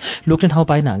 लुक्ने ठाउँ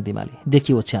पाइन हाँग्दिमाले।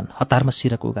 देखि ओछ्यान, हतारमा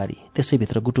सिरक उगारी,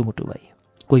 त्यसैभित्र गुटुमुटु भई।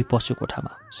 कोही पस्यो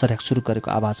कोठामा। सर्याक सुरु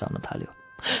गरेको आवाज आउन थाल्यो।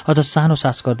 अझ सानो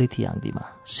सास गर्दै थिए हाँग्दिमा।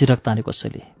 सिरक ताने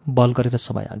कसैले। बल गरेर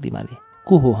समय हाँग्दिमाले।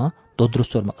 को हो हँ? धोद्रो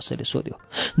स्वरमा कसैले सोध्यो।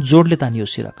 जोडले तानियो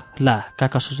सिरक। ला,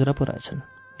 काका ससुरा पो रहेछन्।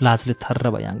 लाजले थर्र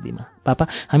भई हाँग्दिमा। पापा,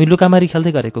 हामी लुकामारी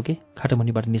खेल्दै गरेको के?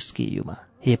 खाटमुनिबाट निस्किए युमा।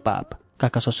 हे पाप!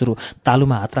 काका ससुरो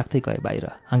तालुमा हात राख्दै गए बाहिर।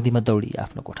 हाँग्दिमा दौडी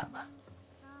आफ्नो कोठामा।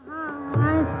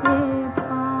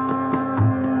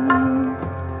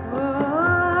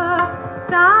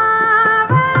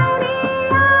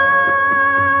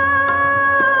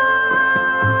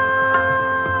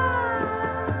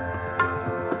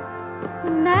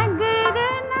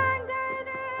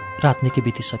 रात निकै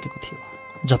बितिसकेको थियो।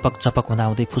 झपक झपक हुँदा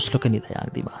हुँदै फुस्लोकै निधाए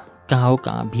हाँग्दिमा। कहाँ हो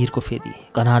कहाँ भिरको फेदी,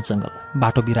 घना जङ्गल,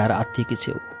 बाटो बिराएर आत्तिएकी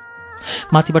छेउ।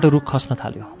 माथिबाट रुख खस्न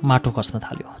थाल्यो, माटो खस्न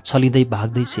थाल्यो। छलिँदै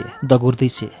भाग्दैछे,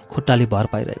 दगुर्दैछे, खुट्टाले भर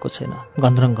पाइरहेको छैन।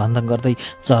 गन्धरङ गन्धङ गर्दै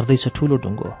झर्दैछ ठुलो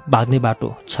ढुङ्गो। भाग्ने बाटो,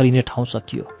 छरिने ठाउँ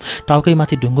सकियो। टाउकै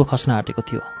माथि ढुङ्गो खस्न आँटेको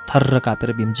थियो। थर्र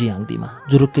कापेर भिम्जी हाँग्दिमा।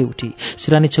 जुरुक्कै उठी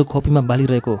सिरानी छेउ खोपीमा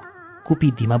बालिरहेको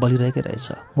कुपी धिमा बलिरहेकै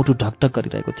रहेछ। मुटु ढकढक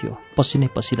गरिरहेको थियो। पसिनै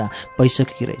पसिना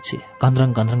भइसकेकी रहेछ। गन्धरङ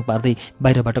गन्धरङ पार्दै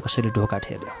बाहिरबाट कसैले ढोका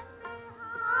ठेल्यो।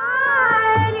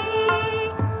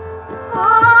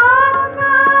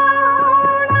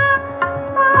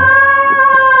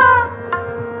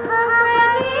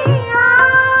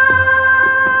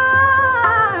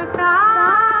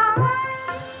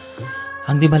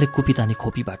 हाँग्दिमाले कुपी तानी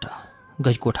खोपीबाट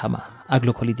गई कोठामा।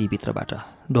 आग्लो खोलिदिए भित्रबाट।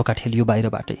 ढोका ठेलियो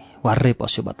बाहिरबाटै। वार्रै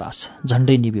पस्यो बतास।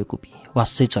 झन्डै निभ्यो कुपी।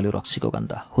 वास्सै चल्यो रक्सीको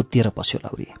गन्ध। हुत्तिएर पस्यो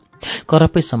लाउरी।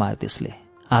 करप्पै समायो त्यसले।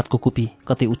 हातको कुपी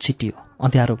कतै उछिटियो।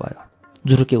 अँध्यारो भयो।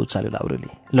 जुरुके उचाल्यो लाउरीले।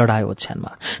 लडायो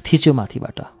ओछ्यानमा। थिच्यो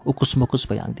माथिबाट। उकुस मुकुस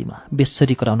भई हाँग्दिमा।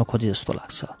 बेस्सरी कराउन खोजे जस्तो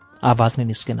लाग्छ। आवाज नै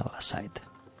निस्केन होला सायद।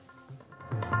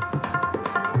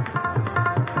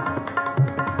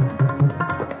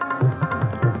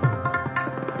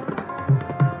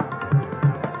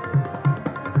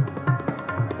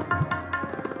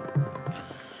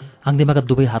 हाँग्दिमाका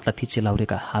दुवै हातलाई थिचे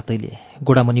लाउरेका हातैले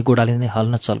गोडामुनि गोडाले नै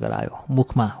हल्न चल गरायो।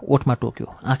 मुखमा ओठमा टोक्यो,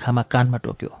 आँखामा कानमा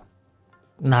टोक्यो,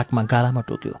 नाकमा गालामा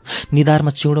टोक्यो,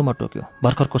 निधारमा चिउँडोमा टोक्यो।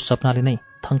 भर्खरको सपनाले नै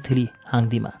थङथेली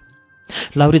हाँग्दिमा।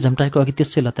 लाउरे झम्टाएको अघि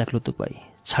त्यसै लत्याक्लुतुक भई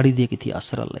छाडिदिएकी थिए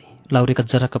असरललाई। लाउरेका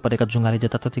जरक्क परेका जुङ्गाले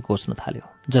जताततै गोच्न थाल्यो।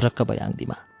 जरक्क भई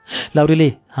हाँग्दिमा। लाउरेले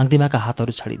हाँग्दिमाका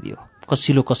हातहरू छाडिदियो।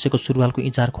 कसिलो कसैको सुरुवालको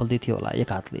इँचार खोल्दै थियो होला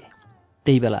एक हातले।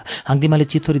 त्यही बेला हाँग्दिमाले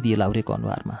चिथोरी दिए लाउरेको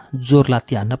अनुहारमा। जोर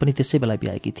लात्ती हान्न पनि त्यसै बेला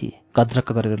भ्याएकी थिए।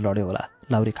 कद्रक्क गरेर लड्यो होला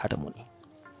लाउरे खाटमुनि।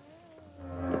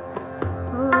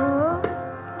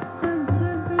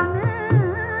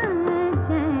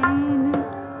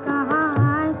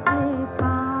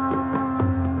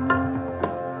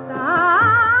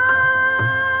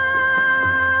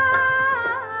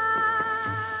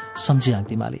 सम्झे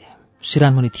हाँग्दिमाले।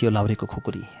 सिरानमुनि थियो लाउरेको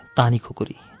खुकुरी, तानी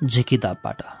खुकुरी, झिकी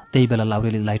दाबबाट। त्यही बेला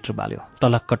लाउरेले लाइटर बाल्यो।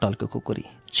 टलक्क टल्क्यो खुकुरी।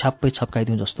 छ्याप्पै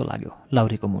छप्काइदिउँ जस्तो लाग्यो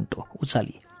लाउरेको मुन्टो।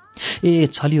 उचाली ए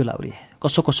छलियो लाउरे।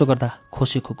 कसो कसो गर्दा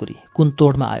खोस्यो खुकुरी। कुन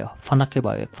तोडमा आयो। फनक्कै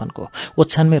भयो एक फनको।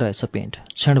 ओछ्यानमै रहेछ पेन्ट।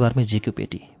 क्षणभरमै झिक्यो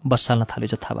पेटी। बसाल्न थाल्यो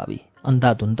जथाभावी।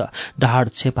 अन्धाधुन्द ढाड,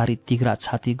 छेपारी, तिघ्रा,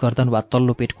 छाती, गर्दन वा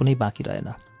तल्लो पेट कुनै बाँकी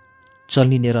रहेन।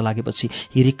 चल्नी नेर लागेपछि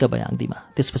हिरिक्क भए हाँग्दिमा।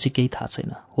 त्यसपछि केही थाहा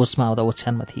छैन। होसमा आउँदा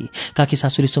ओछ्यानमा थिए। काकी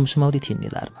सासुरी सुमसुमाउँदै थिइन्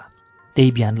निधारमा।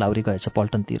 त्यही बिहान लाउरी गएछ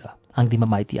पल्टनतिर। हाँग्दिमा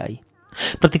माइती आई।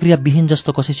 प्रतिक्रिया विहीन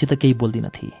जस्तो कसैसित केही बोल्दिन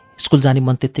थिए। स्कुल जाने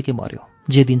मन त्यत्तिकै मर्यो।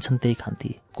 जे दिन्छन् त्यही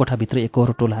खान्थे। कोठाभित्र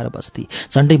एकहोरो टोलाएर बस्थे।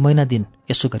 झन्डै महिना दिन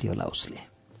यसो गरी होला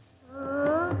उसले।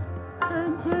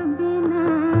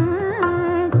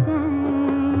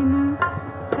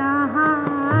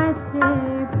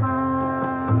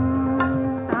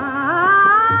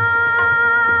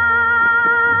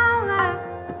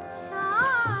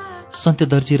 सन्ते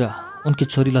दर्जी र उनकी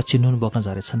छोरी लच्छी नुन बोक्न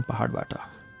झरेछन् पहाडबाट।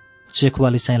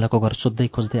 चेखुवाले चाइलाको घर सोध्दै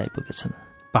खोज्दै आइपुगेछन्।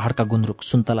 पहाडका गुन्द्रुक,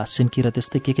 सुन्तला, सिन्की र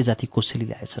त्यस्तै के जाति कोसेली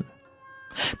ल्याएछन्।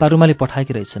 पारुमाले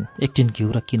पठाएकी रहेछन् एक टिन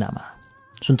घिउ र किनामा।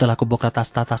 सुन्तलाको बोक्रा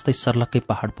तास्ता तास्दै सर्लक्कै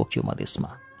पहाड पोख्यो मधेसमा।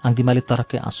 हाँग्दिमाले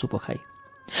तरक्कै आँसु पोखाई।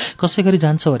 कसै गरी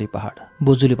जान्छौ अरे पहाड,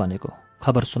 बोजूले भनेको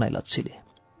खबर सुनाइ लच्छीले।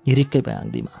 हिरिक्कै भए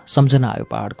हाँग्दिमा। सम्झना आयो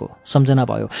पहाडको। सम्झना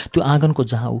भयो त्यो आँगनको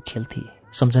जहाँ ऊ खेल्थे।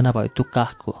 सम्झना भयो त्यो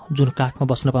काखको जुन काखमा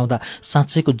बस्न पाउँदा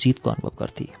साँच्चैको जितको अनुभव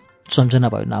गर्थे। सम्झना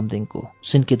भयो नामदेङको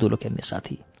सिन्के दोलो खेल्ने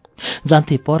साथी।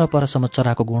 जान्थे परसम्म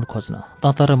चराको गुण खोज्न,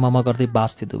 ततर मम गर्दै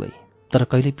बाँच्थे दुवै। तर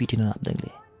कहिल्यै पिटिन नाम्देङले।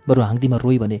 बरु हाँग्दीमा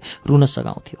रोइ भने रुन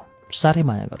सघाउँथ्यो, साह्रै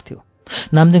माया गर्थ्यो।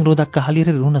 नाम्देङ रुँदा कहालिएर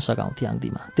रुन सघाउँथे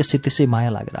हाँग्दीमा। त्यसै माया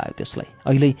लागेर आयो त्यसलाई।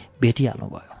 अहिले भेटिहाल्नु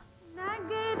भयो।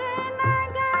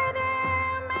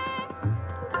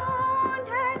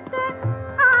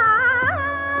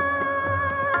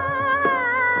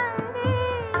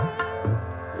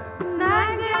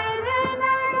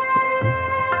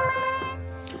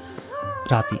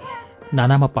 राति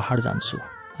नानामा पहाड जान्छु,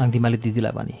 हाँग्दीमाले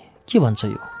दिदीलाई भने। के भन्छ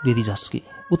यो? दिदी झस्की।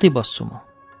 उतै बस्छु म।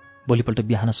 भोलिपल्ट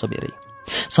बिहान सबेरै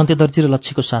सन्ते दर्जी र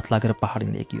लच्छीको साथ लागेर पहाड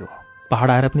हिँडेकी हो। पहाड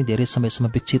आएर पनि धेरै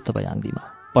समयसम्म विक्षिप्त भए हाँग्दीमा।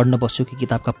 पढ्न बस्यो कि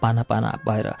किताबका पाना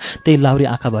भएर त्यही लाउरी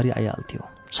आँखाभरि आइहाल्थ्यो।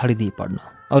 छाडिदिए पढ्न।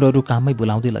 अरू काममै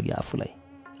भुलाउँदै लगे आफूलाई।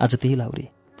 आज त्यही लाउरी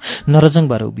नरजङ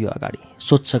भएर उभियो अगाडि।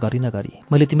 सोध्छ गरी नगरी,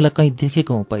 मैले तिमीलाई कहीँ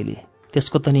देखेको हौँ पहिले।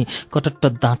 त्यसको त नि कटट्ट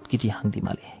दाँत किटी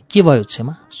हाँग्दीमाले। के भयो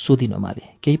क्षमा? सोधिन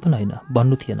माले। केही पनि होइन,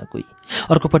 भन्नु थिएन कोही।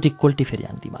 अर्कोपट्टि कोल्टी फेरि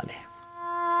हाँग्दीमाले।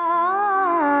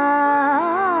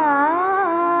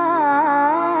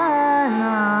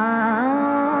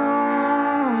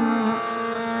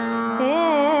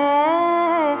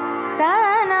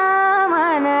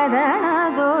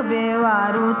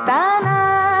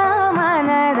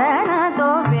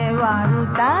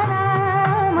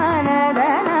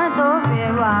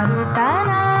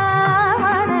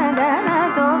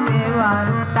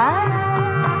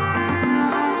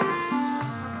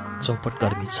 चौपट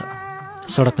गर्मी छ,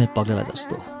 सडक नै पग्लेला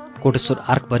जस्तो। कोटेश्वर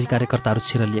आर्कभरि कार्यकर्ताहरू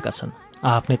छिरलिएका छन्।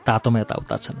 आफ्नै तातोमा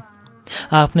यताउता छन्,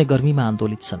 आफ्नै गर्मीमा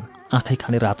आन्दोलित छन्। आँखै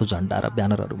खाने रातो झण्डा र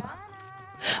ब्यानरहरूमा।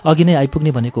 अघि नै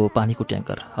आइपुग्ने भनेको हो पानीको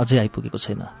ट्याङ्कर, अझै आइपुगेको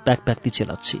छैन। प्याक तिछे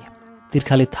लच्छी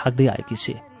तिर्खाले थाक्दै आएकी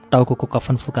छे, टाउको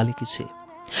कफन फुकालेकी छे।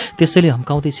 त्यसैले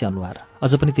हम्काउँदै छे अनुहार।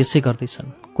 अझ पनि त्यसै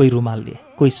गर्दैछन्। कोही रुमालले,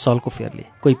 कोही सलको फेरले,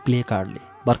 कोही प्ले कार्डले।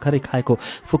 भर्खरै खाएको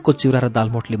फुक्को चिउरा र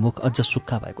दालमोटले मुख अझ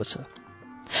सुक्खा भएको छ।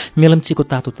 मेलम्चीको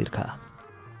तातो तिर्खा।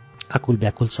 आकुल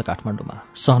व्याकुल छ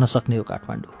काठमाडौँमा। सहन सक्ने हो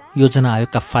काठमाडौँ। योजना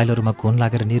आयोगका फाइलहरूमा घुन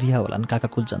लागेर निरिया होलान्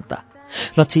काकाकुल जनता।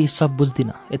 लच्छी यी सब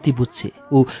बुझ्दिन, यति बुझ्छे।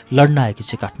 ऊ लड्न आएकी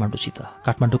छे काठमाडौँसित,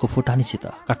 काठमाडौँको फुटानीसित,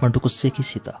 काठमाडौँको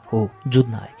सेकीसित। हो,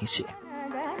 जुझ्न आएकी छे।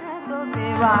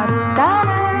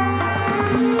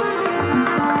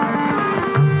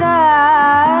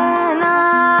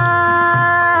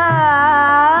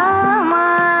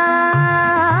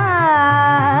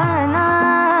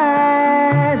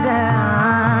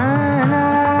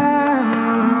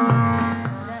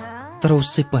 तर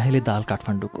उसै पहेँले दाल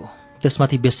काठमाडौँको,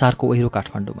 त्यसमाथि बेसारको ओहिरो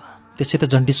काठमाडौँमा। त्यसै त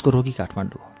जन्डिसको रोगी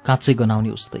काठमाडौँ। काँचै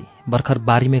गनाउने उस्तै, भर्खर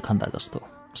बारीमै खन्दा जस्तो।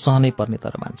 सहनै पर्ने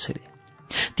तर मान्छेले।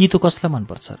 तितो कसलाई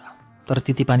मनपर्छ र? तर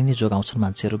तितेपानी नै जोगाउँछन्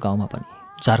मान्छेहरू गाउँमा पनि।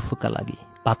 झारफुकका लागि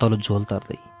पातलो झोल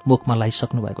तर्दै मुखमा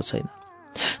लाइसक्नु भएको छैन।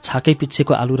 छाकै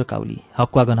पिच्छेको आलु र काउली,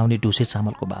 हकुवा गनाउने ढुसे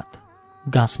चामलको भात।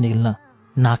 गाँस निल्न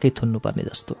नाकै थुन्नुपर्ने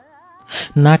जस्तो।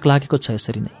 नाक लागेको छ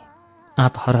यसरी नै।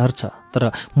 आँत हरहर छ,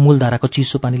 तर मूलधाराको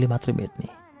चिसो पानीले मात्रै मेट्ने।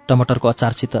 टमाटरको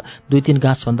अचारसित 2-3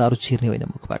 गाँसभन्दा अरू छिर्ने होइन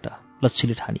मुखबाट।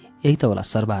 लच्छीले ठानी, यही त होला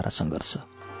सर्वहारा सङ्घर्ष।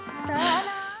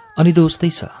 अनिदो उस्तै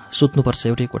छ। सुत्नुपर्छ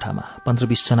एउटै कोठामा।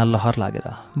 15-20 जना लहर लागेर।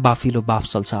 बाफिलो बाफ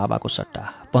चल्छ हावाको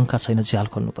सट्टा। पङ्खा छैन, झ्याल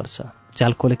खोल्नुपर्छ।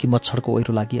 झ्याल खोले कि मच्छरको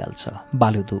ओहिरो लागिहाल्छ।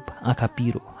 बाल्यो धुप, आँखा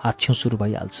पिरो, हाच्छिउँ सुरु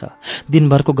भइहाल्छ।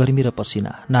 दिनभरको गर्मी र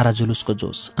पसिना, नारा जुलुसको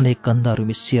जोस, अनेक गन्धहरू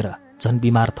मिसिएर झन्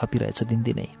बिमार थपिरहेछ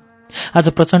दिनदिनै। आज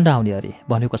प्रचण्ड आउने अरे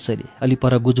भन्यो कसैले। अलि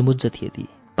पर गुजुमुज्ज थिए ती।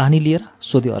 पानी लिएर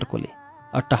सोध्यो अर्कोले।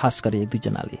 अट्टहास गरे 1-2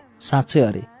 जनाले। साँच्चै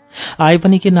अरे, आए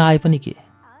पनि के नआए पनि के।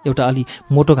 एउटा अलि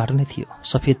मोटो घाटो नै थियो,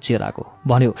 सफेद चेहराको।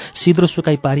 भन्यो, सिद्रो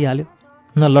सुकाइ पारिहाल्यो।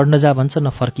 न लड्न जा भन्छ, न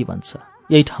फर्की भन्छ।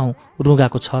 यही ठाउँ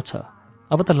रुगाको छ।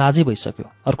 अब त लाजै भइसक्यो।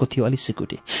 अर्को थियो अलि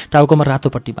सिकुटे, टाउकोमा रातो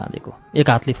पट्टी बाँधेको। एक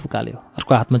हातले फुकाल्यो,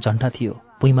 अर्को हातमा झण्डा थियो।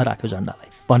 भुइँमा राख्यो झण्डालाई।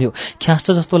 भन्यो, ख्यास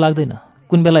त जस्तो लाग्दैन।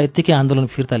 कुन बेला यत्तिकै आन्दोलन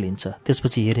फिर्ता लिन्छ,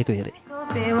 त्यसपछि हेरेको हेरे।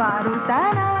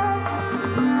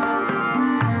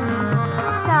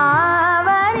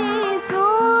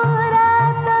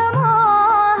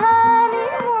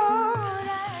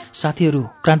 साथीहरू,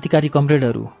 क्रान्तिकारी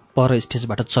कमरेडहरू पर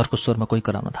स्टेजबाट चर्को स्वरमा कोही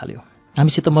कराउन थाल्यो।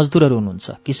 हामीसित मजदुरहरू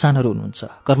हुनुहुन्छ, किसानहरू हुनुहुन्छ,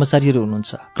 कर्मचारीहरू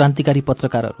हुनुहुन्छ, क्रान्तिकारी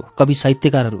पत्रकारहरू, कवि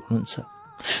साहित्यकारहरू हुनुहुन्छ।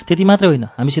 त्यति मात्र होइन,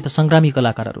 हामीसित सङ्ग्रामी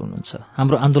कलाकारहरू हुनुहुन्छ।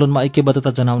 हाम्रो आन्दोलनमा ऐक्यबद्धता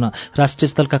जनाउन राष्ट्रिय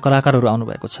स्तरका कलाकारहरू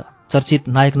आउनुभएको छ। चर्चित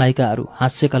नायक नायिकाहरू,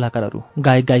 हास्य कलाकारहरू,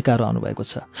 गायक गायिकाहरू आउनुभएको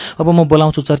छ। अब म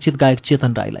बोलाउँछु चर्चित गायक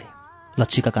चेतन राईलाई।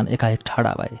 लच्छीका कान एकाएक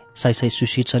ठाडा भए। साइसाई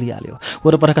सुशी चलिहाल्यो।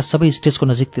 वरपरका सबै स्टेजको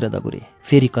नजिकतिर दगुरे।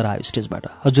 फेरि करायो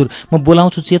स्टेजबाट, हजुर, म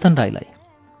बोलाउँछु चेतन राईलाई।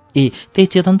 ए, त्यही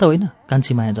चेतन त होइन?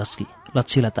 कान्छी माया झस्की।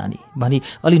 लच्छीलाई तानी भनी,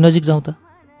 अलि नजिक जाउँ त।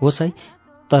 होस् है,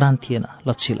 तरान थिएन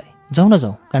लच्छीलाई। जाउँ न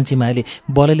जाउँ। कान्छी मायाले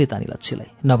बलैले तानी लच्छीलाई।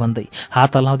 नभन्दै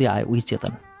हात हल्लाउँदै आयो उही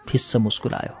चेतन। फिस्स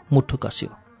मुस्कुरायो, मुठ्ठु कस्यो,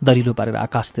 दरिलो पारेर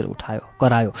आकाशतिर उठायो,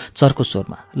 करायो चर्को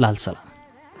स्वरमा, लाल सलाम।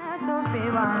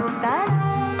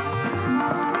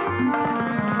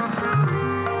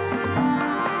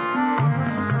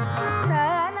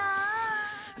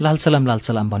 लाल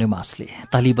सलाम भन्यो मासले।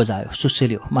 ताली बजायो,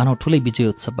 सुसेल्यो, मानव ठुलै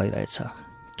विजयोत्सव भइरहेछ।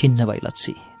 खिन्न भई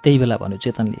लच्छी। त्यही बेला भन्यो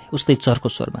चेतनले उस्तै चर्को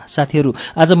स्वरमा, साथीहरू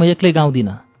आज म एक्लै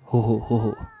गाउँदिनँ।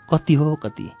 हो कति हो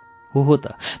कति हो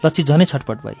त। लच्छी झनै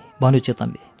छटपट भई भन्यो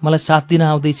चेतनले, मलाई साथ दिन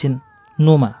आउँदैछिन्।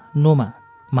 नोमा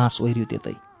मास ओहिरियो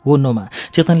त्यतै। हो नोमा।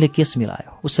 चेतनले केस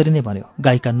मिलायो, उसरी नै भन्यो,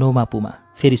 गायिका नोमा पुमा।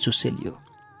 फेरि सुसेलियो।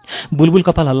 बुलबुल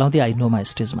कपाल हल्लाउँदै आई नोमा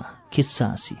स्टेजमा। खिस्सा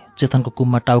हाँसी। चेतनको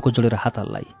कुममा टाउको जोडेर हात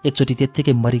हल्लाई। एकचोटि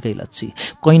त्यत्तिकै मरिगई लच्छी।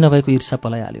 कहीँ नभएको ईर्षा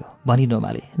पलाइहाल्यो। भनी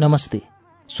नोमाले, नमस्ते।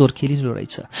 स्वर खेलिलो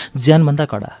रहेछ, ज्यानभन्दा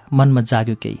कडा। मनमा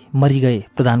जाग्यो केही, मरिगए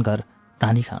प्रधान घर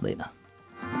धानी खाँदैन।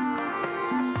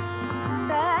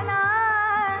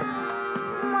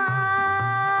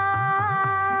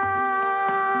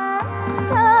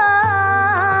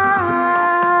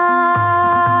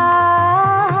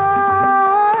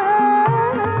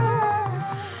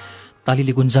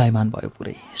 तालीले गुन्जायमान भयो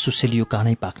पुरै। सुसेलियो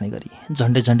कानै पाक्ने गरी।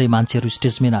 झन्डै मान्छेहरू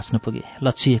स्टेजमै नाच्न पुगे।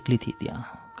 लच्छी एक्लै थिए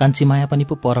त्यहाँ। कान्छी माया पनि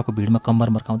पो परको भिडमा कम्मर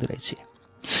मर्काउँदै रहेछ।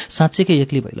 साँच्चैकै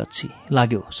एक्लै भई लच्छी।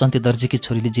 लाग्यो सन्ते दर्जीकी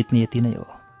छोरीले जित्ने यति नै हो।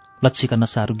 लच्छीका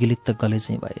नसाहरू गिलित्त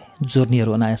गलेझैँ भए।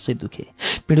 जोर्नीहरू अनायासै दुखे।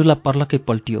 पिँडुला पर्लकै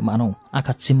पल्टियो, मानौ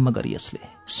आँखा चिम्म गरी यसले।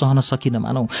 सहन सकिन,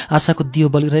 मानौ आशाको दियो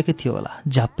बलिरहेकै थियो होला।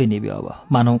 झ्याप्पै निभ्यो अब।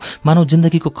 मानौ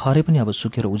जिन्दगीको खरै पनि अब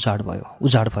सुकेर उजाड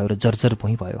भयो र जर्जर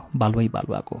भुइँ भयो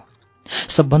बालुवाको।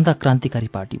 सबभन्दा क्रान्तिकारी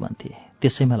पार्टी भन्थे।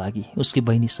 त्यसैमा लागि उसकी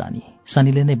बहिनी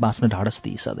सानीले नै बाँच्न ढाडस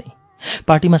दिई सधैँ।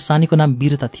 पार्टीमा सानीको नाम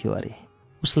वीरता थियो अरे।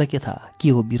 उसलाई के थाहा के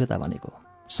हो वीरता भनेको।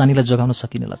 सानीलाई जोगाउन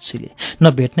सकिन लच्छीले। न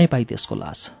भेट्नै पाइ त्यसको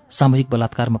लास। सामूहिक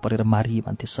बलात्कारमा परेर मारिए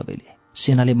भन्थे सबैले।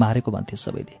 सेनाले मारेको भन्थे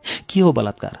सबैले। के हो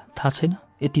बलात्कार थाहा छैन?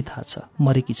 यति थाहा छ,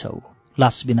 मरेकी छ ऊ।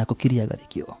 लास बिनाको क्रिया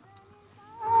गरेकी हो।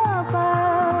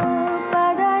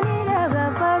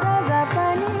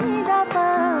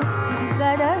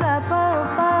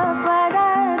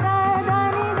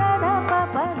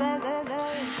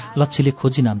 लच्छीले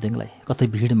खोजी नामदेङलाई कतै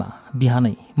भिडमा।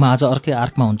 बिहानै म आज अर्कै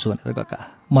आर्कमा हुन्छु भनेर गएका।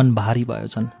 मन भारी भयो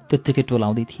झन्। त्यत्तिकै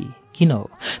टोलाउँदै थिए। किन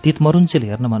हो? तित मरुन्चेल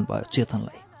हेर्न मन भयो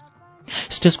चेतनलाई।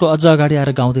 स्टेजको अझ अगाडि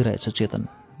आएर गाउँदै रहेछ चेतन।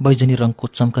 बैजनी रङको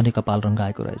चम्कने कपाल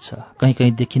रङ्गाएको रहेछ।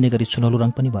 कहीँ देखिने गरी सुनौलो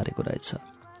रङ पनि भरेको रहेछ।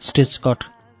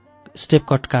 स्टेप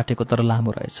कट काटेको तर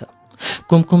लामो रहेछ।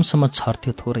 कुमकुमसम्म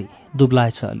छर्थ्यो थोरै।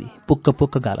 दुब्लाएछ अलि।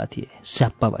 पुक्क गाला थिए।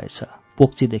 स्याप्पा भएछ।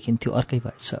 पोक्ची देखिन्थ्यो अर्कै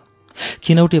भएछ।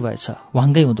 खिनौटे भएछ।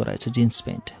 वाङ्गै हुँदो रहेछ जिन्स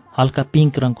पेन्ट। हल्का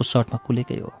पिङ्क रङको सर्टमा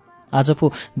खुलेकै हो। आज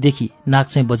पो देखि नाक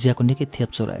चाहिँ बजियाको निकै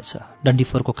थेप्चो रहेछ।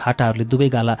 डन्डीफोरको खाटाहरूले दुवै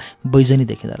गाला बैजनी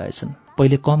देखिँदा रहेछन्।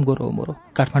 पहिले कम गोरो हो मोरो।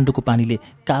 काठमाडौँको पानीले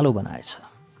कालो बनाएछ।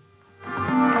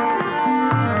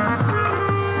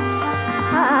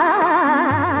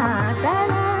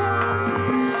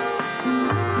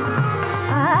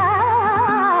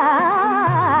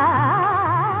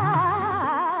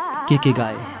 के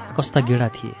गाए, कस्ता गेडा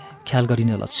थिए, ख्याल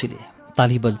गरिन लच्छीले।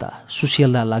 ताली बज्दा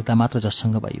सुसियल्दा लाग्दा मात्र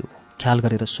जससँग भयो। ख्याल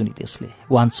गरेर सुनि त्यसले।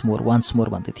 वान्स मोर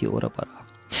भन्दै थियो वरपर।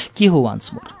 के हो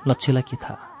वान्स मोर? लच्छीलाई के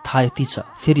थाहा यति छ,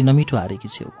 फेरि नमिठो हारेकी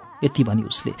छेउ। यति भनी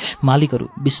उसले। मालिकहरू,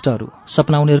 विष्टहरू,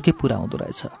 सपना उनीहरूकै पुरा हुँदो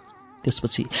रहेछ।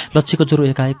 त्यसपछि लच्छीको ज्वरो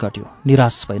एकाएक कट्यो।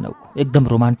 निराश भएन ऊ। एकदम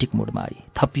रोमान्टिक मुडमा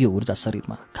आई। थपियो ऊर्जा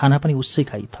शरीरमा। खाना पनि उसै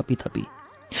खाई थपी।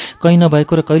 कहीँ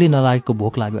नभएको र कहिले नलागेको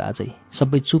भोक लाग्यो आजै।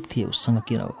 सबै चुप थिए उससँग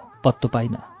किन हो। पत्तो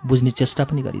पाइन। बुझ्ने चेष्टा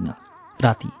पनि गरिन।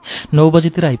 राति 9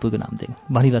 बजेतिर आइपुग्यो नामदेङ।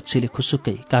 भनी लच्छीले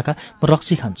खुसुक्कै, काका म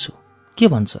रक्सी खान्छु। के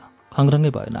भन्छ? खङ्ग्रङ्गै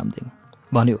भयो नामदेङ।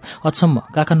 भन्यो, अचम्म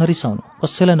काका नरिसाउनु,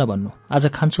 कसैलाई नभन्नु, आज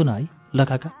खान्छु न है। ल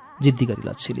काका, जिद्दी गरी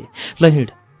लच्छीले। ल हिँड,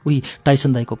 उही टाइसन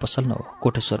दाईको पसल न हो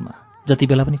कोटेश्वरमा। जति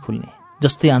बेला पनि खुल्ने।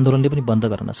 जस्तै आन्दोलनले पनि बन्द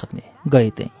गर्न नसक्ने। गए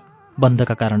त्यहीँ।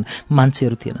 बन्दका कारण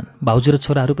मान्छेहरू थिएनन्। भाउजू र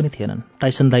छोराहरू पनि थिएनन्।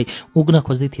 टाइसन दाई उग्न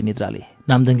खोज्दै थिए निद्राले।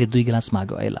 नामदेङले 2 गिलास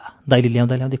माग्यो ऐला। दाईले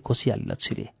ल्याउँदै खोसिहाली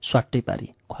लच्छीले। स्वाट्टै पारी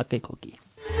ख्वाक्कै खोकी।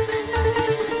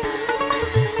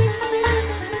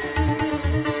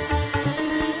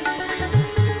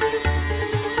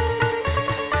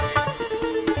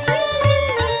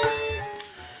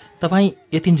 तपाईँ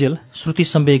यतिन्जेल श्रुति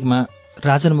सम्वेगमा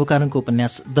राजन मुकारनको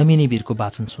उपन्यास दमिनी वीरको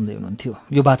वाचन सुन्दै हुनुहुन्थ्यो।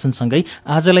 यो वाचनसँगै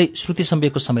आजलाई श्रुति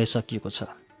सम्वेगको समय सकिएको छ।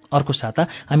 अर्को साता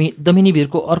हामी दमिनी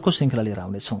वीरको अर्को श्रृङ्खला लिएर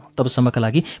आउनेछौँ। तबसम्मका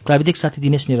लागि प्राविधिक साथी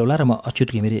दिनेश निरौला र म अच्युत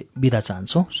घिमिरे बिदा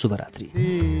चाहन्छौँ। शुभरात्रि।